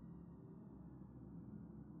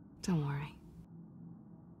 Don't worry.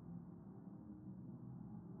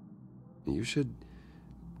 You should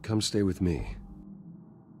come stay with me.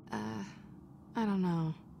 I don't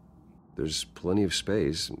know. There's plenty of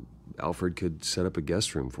space. Alfred could set up a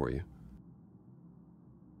guest room for you.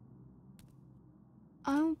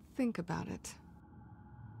 I'll think about it.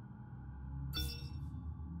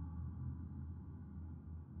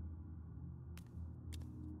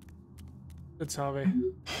 It's Harvey.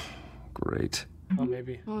 Great. Oh,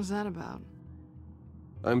 maybe. What was that about?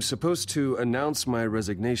 I'm supposed to announce my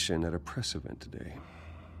resignation at a press event today.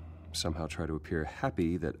 Somehow try to appear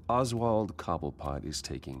happy that Oswald Cobblepot is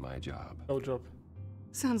taking my job. No job.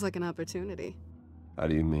 Sounds like an opportunity. How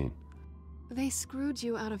do you mean? They screwed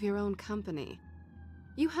you out of your own company.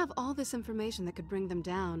 You have all this information that could bring them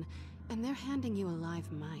down, and they're handing you a live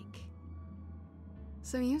mic.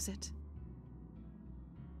 So use it.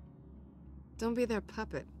 Don't be their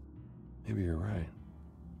puppet. Maybe you're right.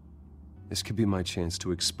 This could be my chance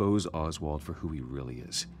to expose Oswald for who he really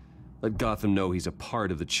is. Let Gotham know he's a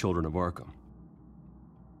part of the Children of Arkham.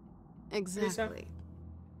 Exactly.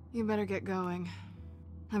 You better get going.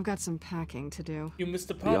 I've got some packing to do. You missed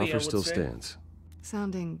the The party, offer still stands.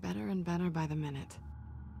 Sounding better and better by the minute.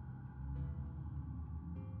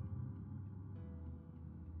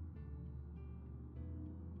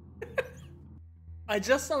 I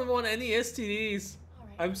just don't want any STDs.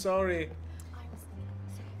 I'm sorry.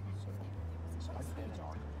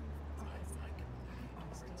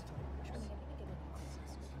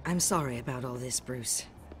 I'm sorry about all this, Bruce.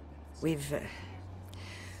 We've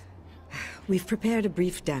prepared a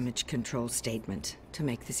brief damage control statement to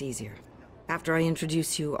make this easier. After I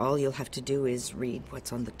introduce you, all you'll have to do is read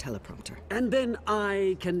what's on the teleprompter. And then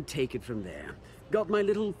I can take it from there. Got my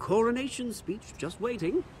little coronation speech just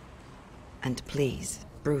waiting. And please,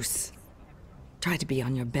 Bruce, try to be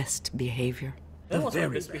on your best behavior. That was my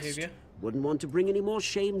very best behavior. Wouldn't want to bring any more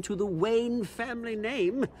shame to the Wayne family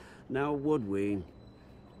name, now would we?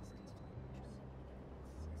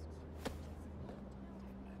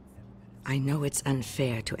 I know it's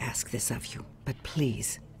unfair to ask this of you, but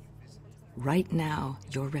please. Right now,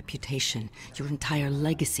 your reputation, your entire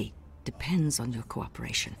legacy, depends on your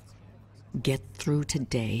cooperation. Get through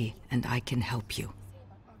today, and I can help you.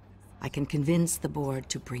 I can convince the board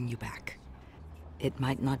to bring you back. It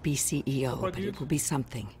might not be CEO, but it will be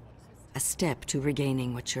something. A step to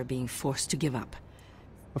regaining what you're being forced to give up.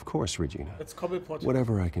 Of course, Regina. That's Cobblepot.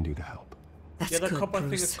 Whatever I can do to help. That's yeah, the good, copper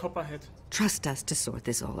Bruce. thing is Copperhead. Trust us to sort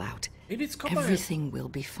this all out. Maybe it's Copperhead. Everything will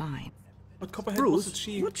be fine. But Copperhead was a Bruce,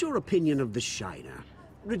 cheat. what's your opinion of the Shiner?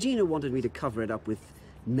 Regina wanted me to cover it up with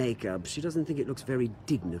makeup. She doesn't think it looks very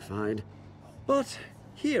dignified. But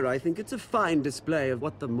here I think it's a fine display of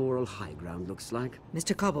what the moral high ground looks like.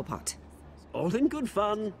 Mr. Cobblepot. All in good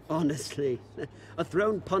fun, honestly. A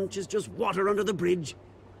thrown punch is just water under the bridge.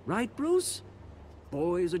 Right, Bruce?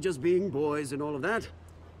 Boys are just being boys and all of that.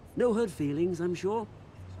 No hurt feelings, I'm sure.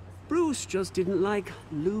 Bruce just didn't like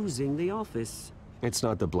losing the office. It's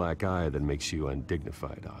not the black eye that makes you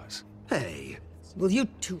undignified, Oz. Hey. Will you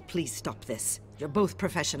two please stop this? You're both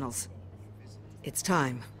professionals. It's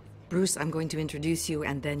time. Bruce, I'm going to introduce you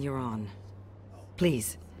and then you're on.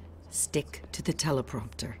 Please, stick to the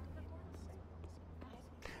teleprompter.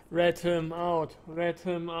 Rat him out. Rat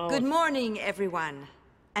him out. Good morning, everyone.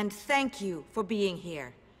 And thank you for being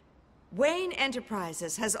here. Wayne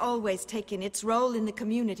Enterprises has always taken its role in the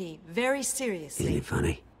community very seriously. Isn't it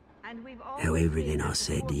funny? How everything I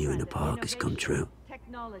said to you in the park has come true.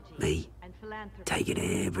 Me, taking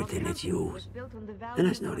everything that's yours. And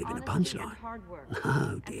that's not even a punchline.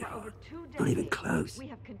 No, dear heart. Not even close.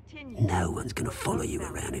 No one's gonna follow you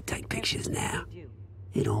around and take pictures now.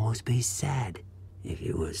 It'd almost be sad if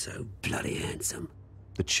you weren't so bloody handsome.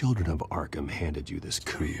 The children of Arkham handed you this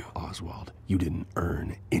coup, Oswald. You didn't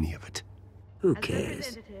earn any of it. Who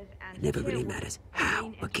cares? It never really matters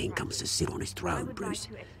how a king comes to sit on his throne, Bruce.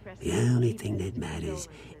 The only thing that matters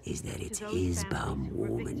is that it's his bum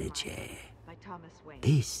warm in the chair.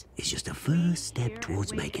 This is just a first step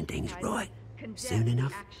towards making things right. Soon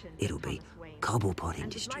enough, it'll be Cobblepot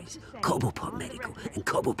Industries, Cobblepot Medical, and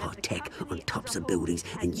Cobblepot Tech on tops of buildings,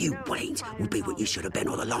 and you, Waynes, will be what you should have been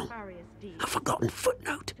all along. A forgotten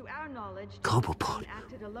footnote. Cobblepot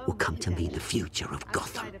will come to mean the future of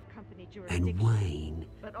Gotham. And Wayne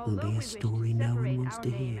will be a story no one wants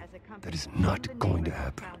to hear. That is not going to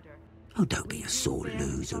happen. Oh, don't be a sore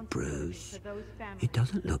loser, Bruce. It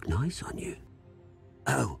doesn't look nice on you.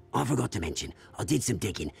 Oh, I forgot to mention, I did some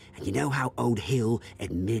digging, and you know how old Hill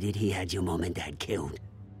admitted he had your mom and dad killed?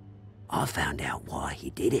 I found out why he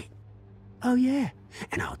did it. Oh, yeah,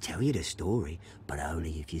 and I'll tell you the story, but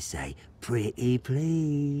only if you say, pretty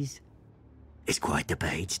please. It's quite the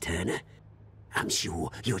page, Turner. I'm sure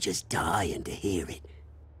you're just dying to hear it.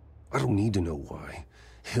 I don't need to know why.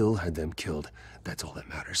 Hill had them killed. That's all that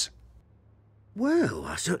matters. Well,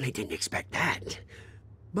 I certainly didn't expect that.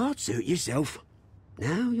 But suit yourself.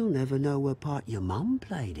 Now you'll never know what part your mum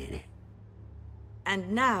played in it.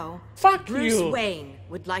 And now, Bruce Wayne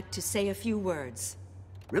would like to say a few words.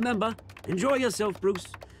 Remember, enjoy yourself, Bruce.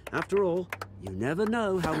 After all, you never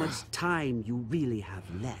know how much time you really have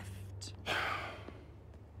left.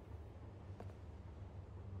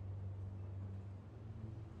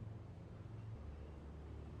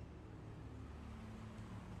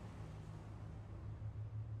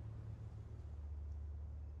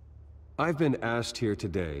 I've been asked here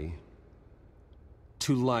today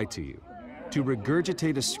to lie to you, to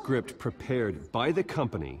regurgitate a script prepared by the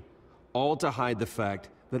company, all to hide the fact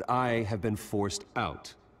that I have been forced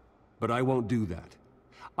out. But I won't do that.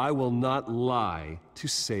 I will not lie to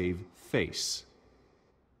save face.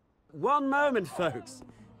 One moment, folks.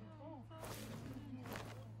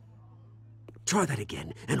 Try that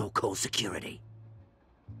again, and I'll call security.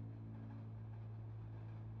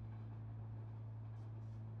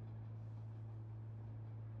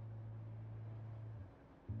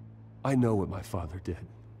 I know what my father did.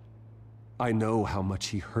 I know how much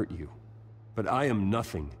he hurt you. But I am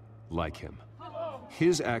nothing like him.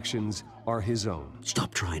 His actions are his own.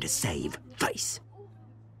 Stop trying to save face.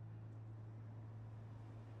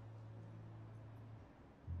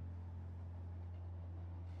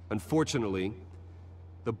 Unfortunately,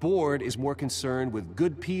 the board is more concerned with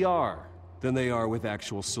good PR than they are with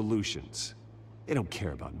actual solutions. They don't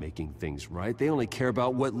care about making things right. They only care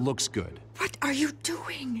about what looks good. What are you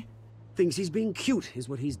doing? Thinks he's being cute, is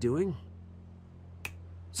what he's doing.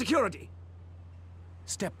 Security!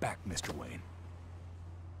 Step back, Mr. Wayne.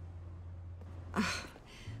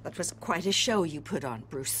 That was quite a show you put on,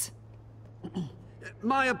 Bruce.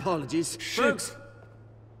 My apologies. Folks,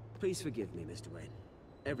 please forgive me, Mr. Wayne.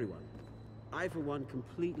 Everyone. I, for one,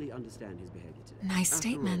 completely understand his behavior today. Nice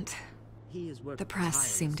statement. The press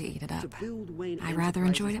seemed to eat it up. I rather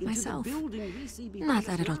enjoyed it myself. Not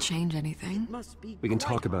that it'll change anything. We can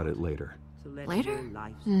talk about it later. Later?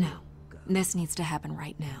 No. This needs to happen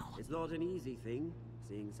right now. It's not an easy thing,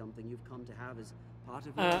 seeing something you've come to have as part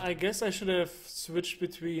of I guess I should have switched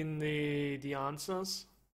between the answers.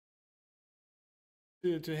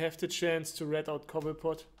 To have the chance to read out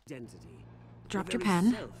Cobblepot. Identity. Dropped your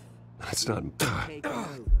pen. That's not... I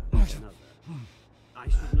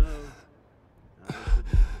should know.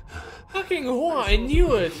 Fucking whore, I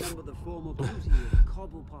knew it!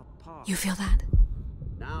 You feel that?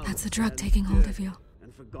 That's the drug taking hold of you.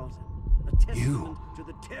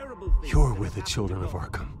 You're with the Children of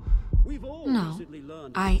Arkham. No,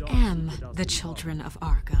 I am the Children of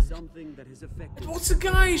Arkham. It was the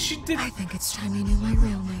guy she did. I think it's time you knew my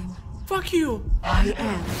real name. Fuck you! I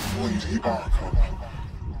am Lady Arkham.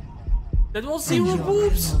 That was Zero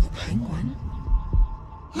Boobs! The Penguin.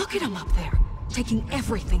 Look at him up there, taking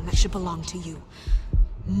everything that should belong to you.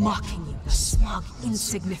 Mocking you, the smug,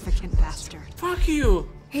 insignificant bastard. Fuck you!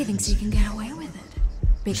 He thinks he can get away with it.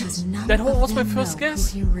 Because none that of was my them first know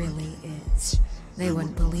guess. Who he really is. They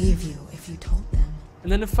wouldn't believe you if you told them.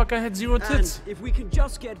 And then the fucker had zero tits. And if we can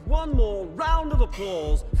just get one more round of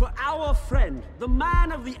applause for our friend, the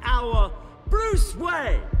man of the hour, Bruce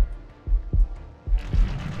Wayne!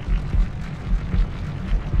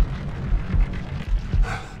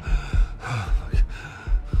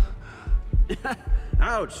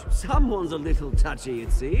 Ouch, someone's a little touchy,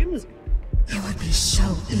 it seems. It would be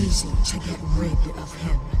so easy to get rid of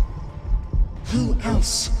him. Who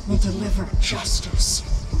else will deliver justice?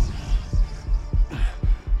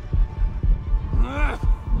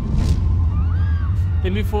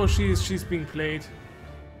 And before she's being played.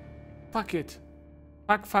 Fuck it.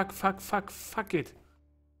 Fuck it.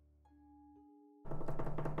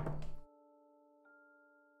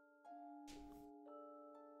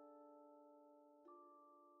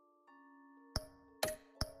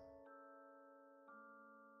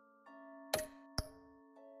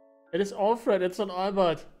 It is Alfred, it's not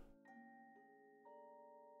Albert.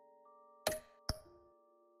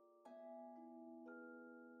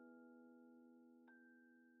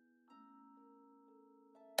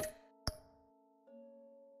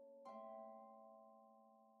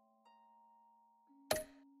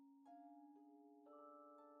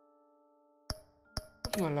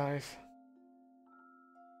 My life.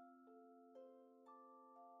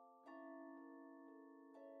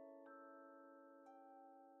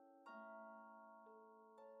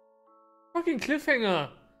 Fucking cliffhanger.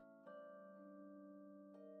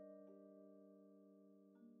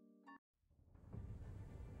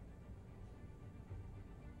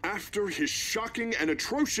 After his shocking and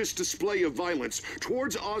atrocious display of violence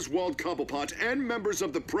towards Oswald Cobblepot and members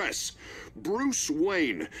of the press, Bruce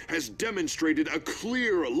Wayne has demonstrated a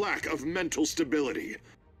clear lack of mental stability.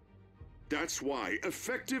 That's why,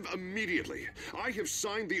 effective immediately, I have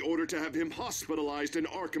signed the order to have him hospitalized in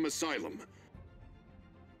Arkham Asylum.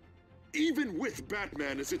 Even with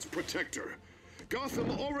Batman as its protector,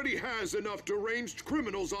 Gotham already has enough deranged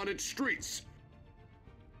criminals on its streets.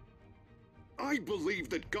 I believe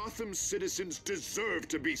that Gotham's citizens deserve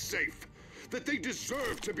to be safe, that they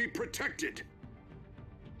deserve to be protected.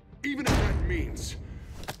 Even if that means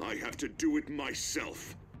I have to do it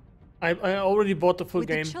myself. I already bought the full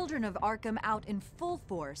game. With the Children of Arkham out in full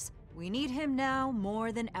force, we need him now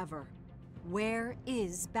more than ever. Where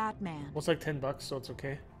is Batman? It was like $10, so it's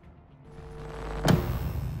okay.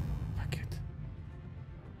 Fuck it.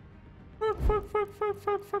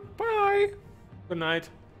 Fuck. Bye. Good night.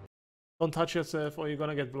 Don't touch yourself or you're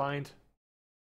gonna get blind.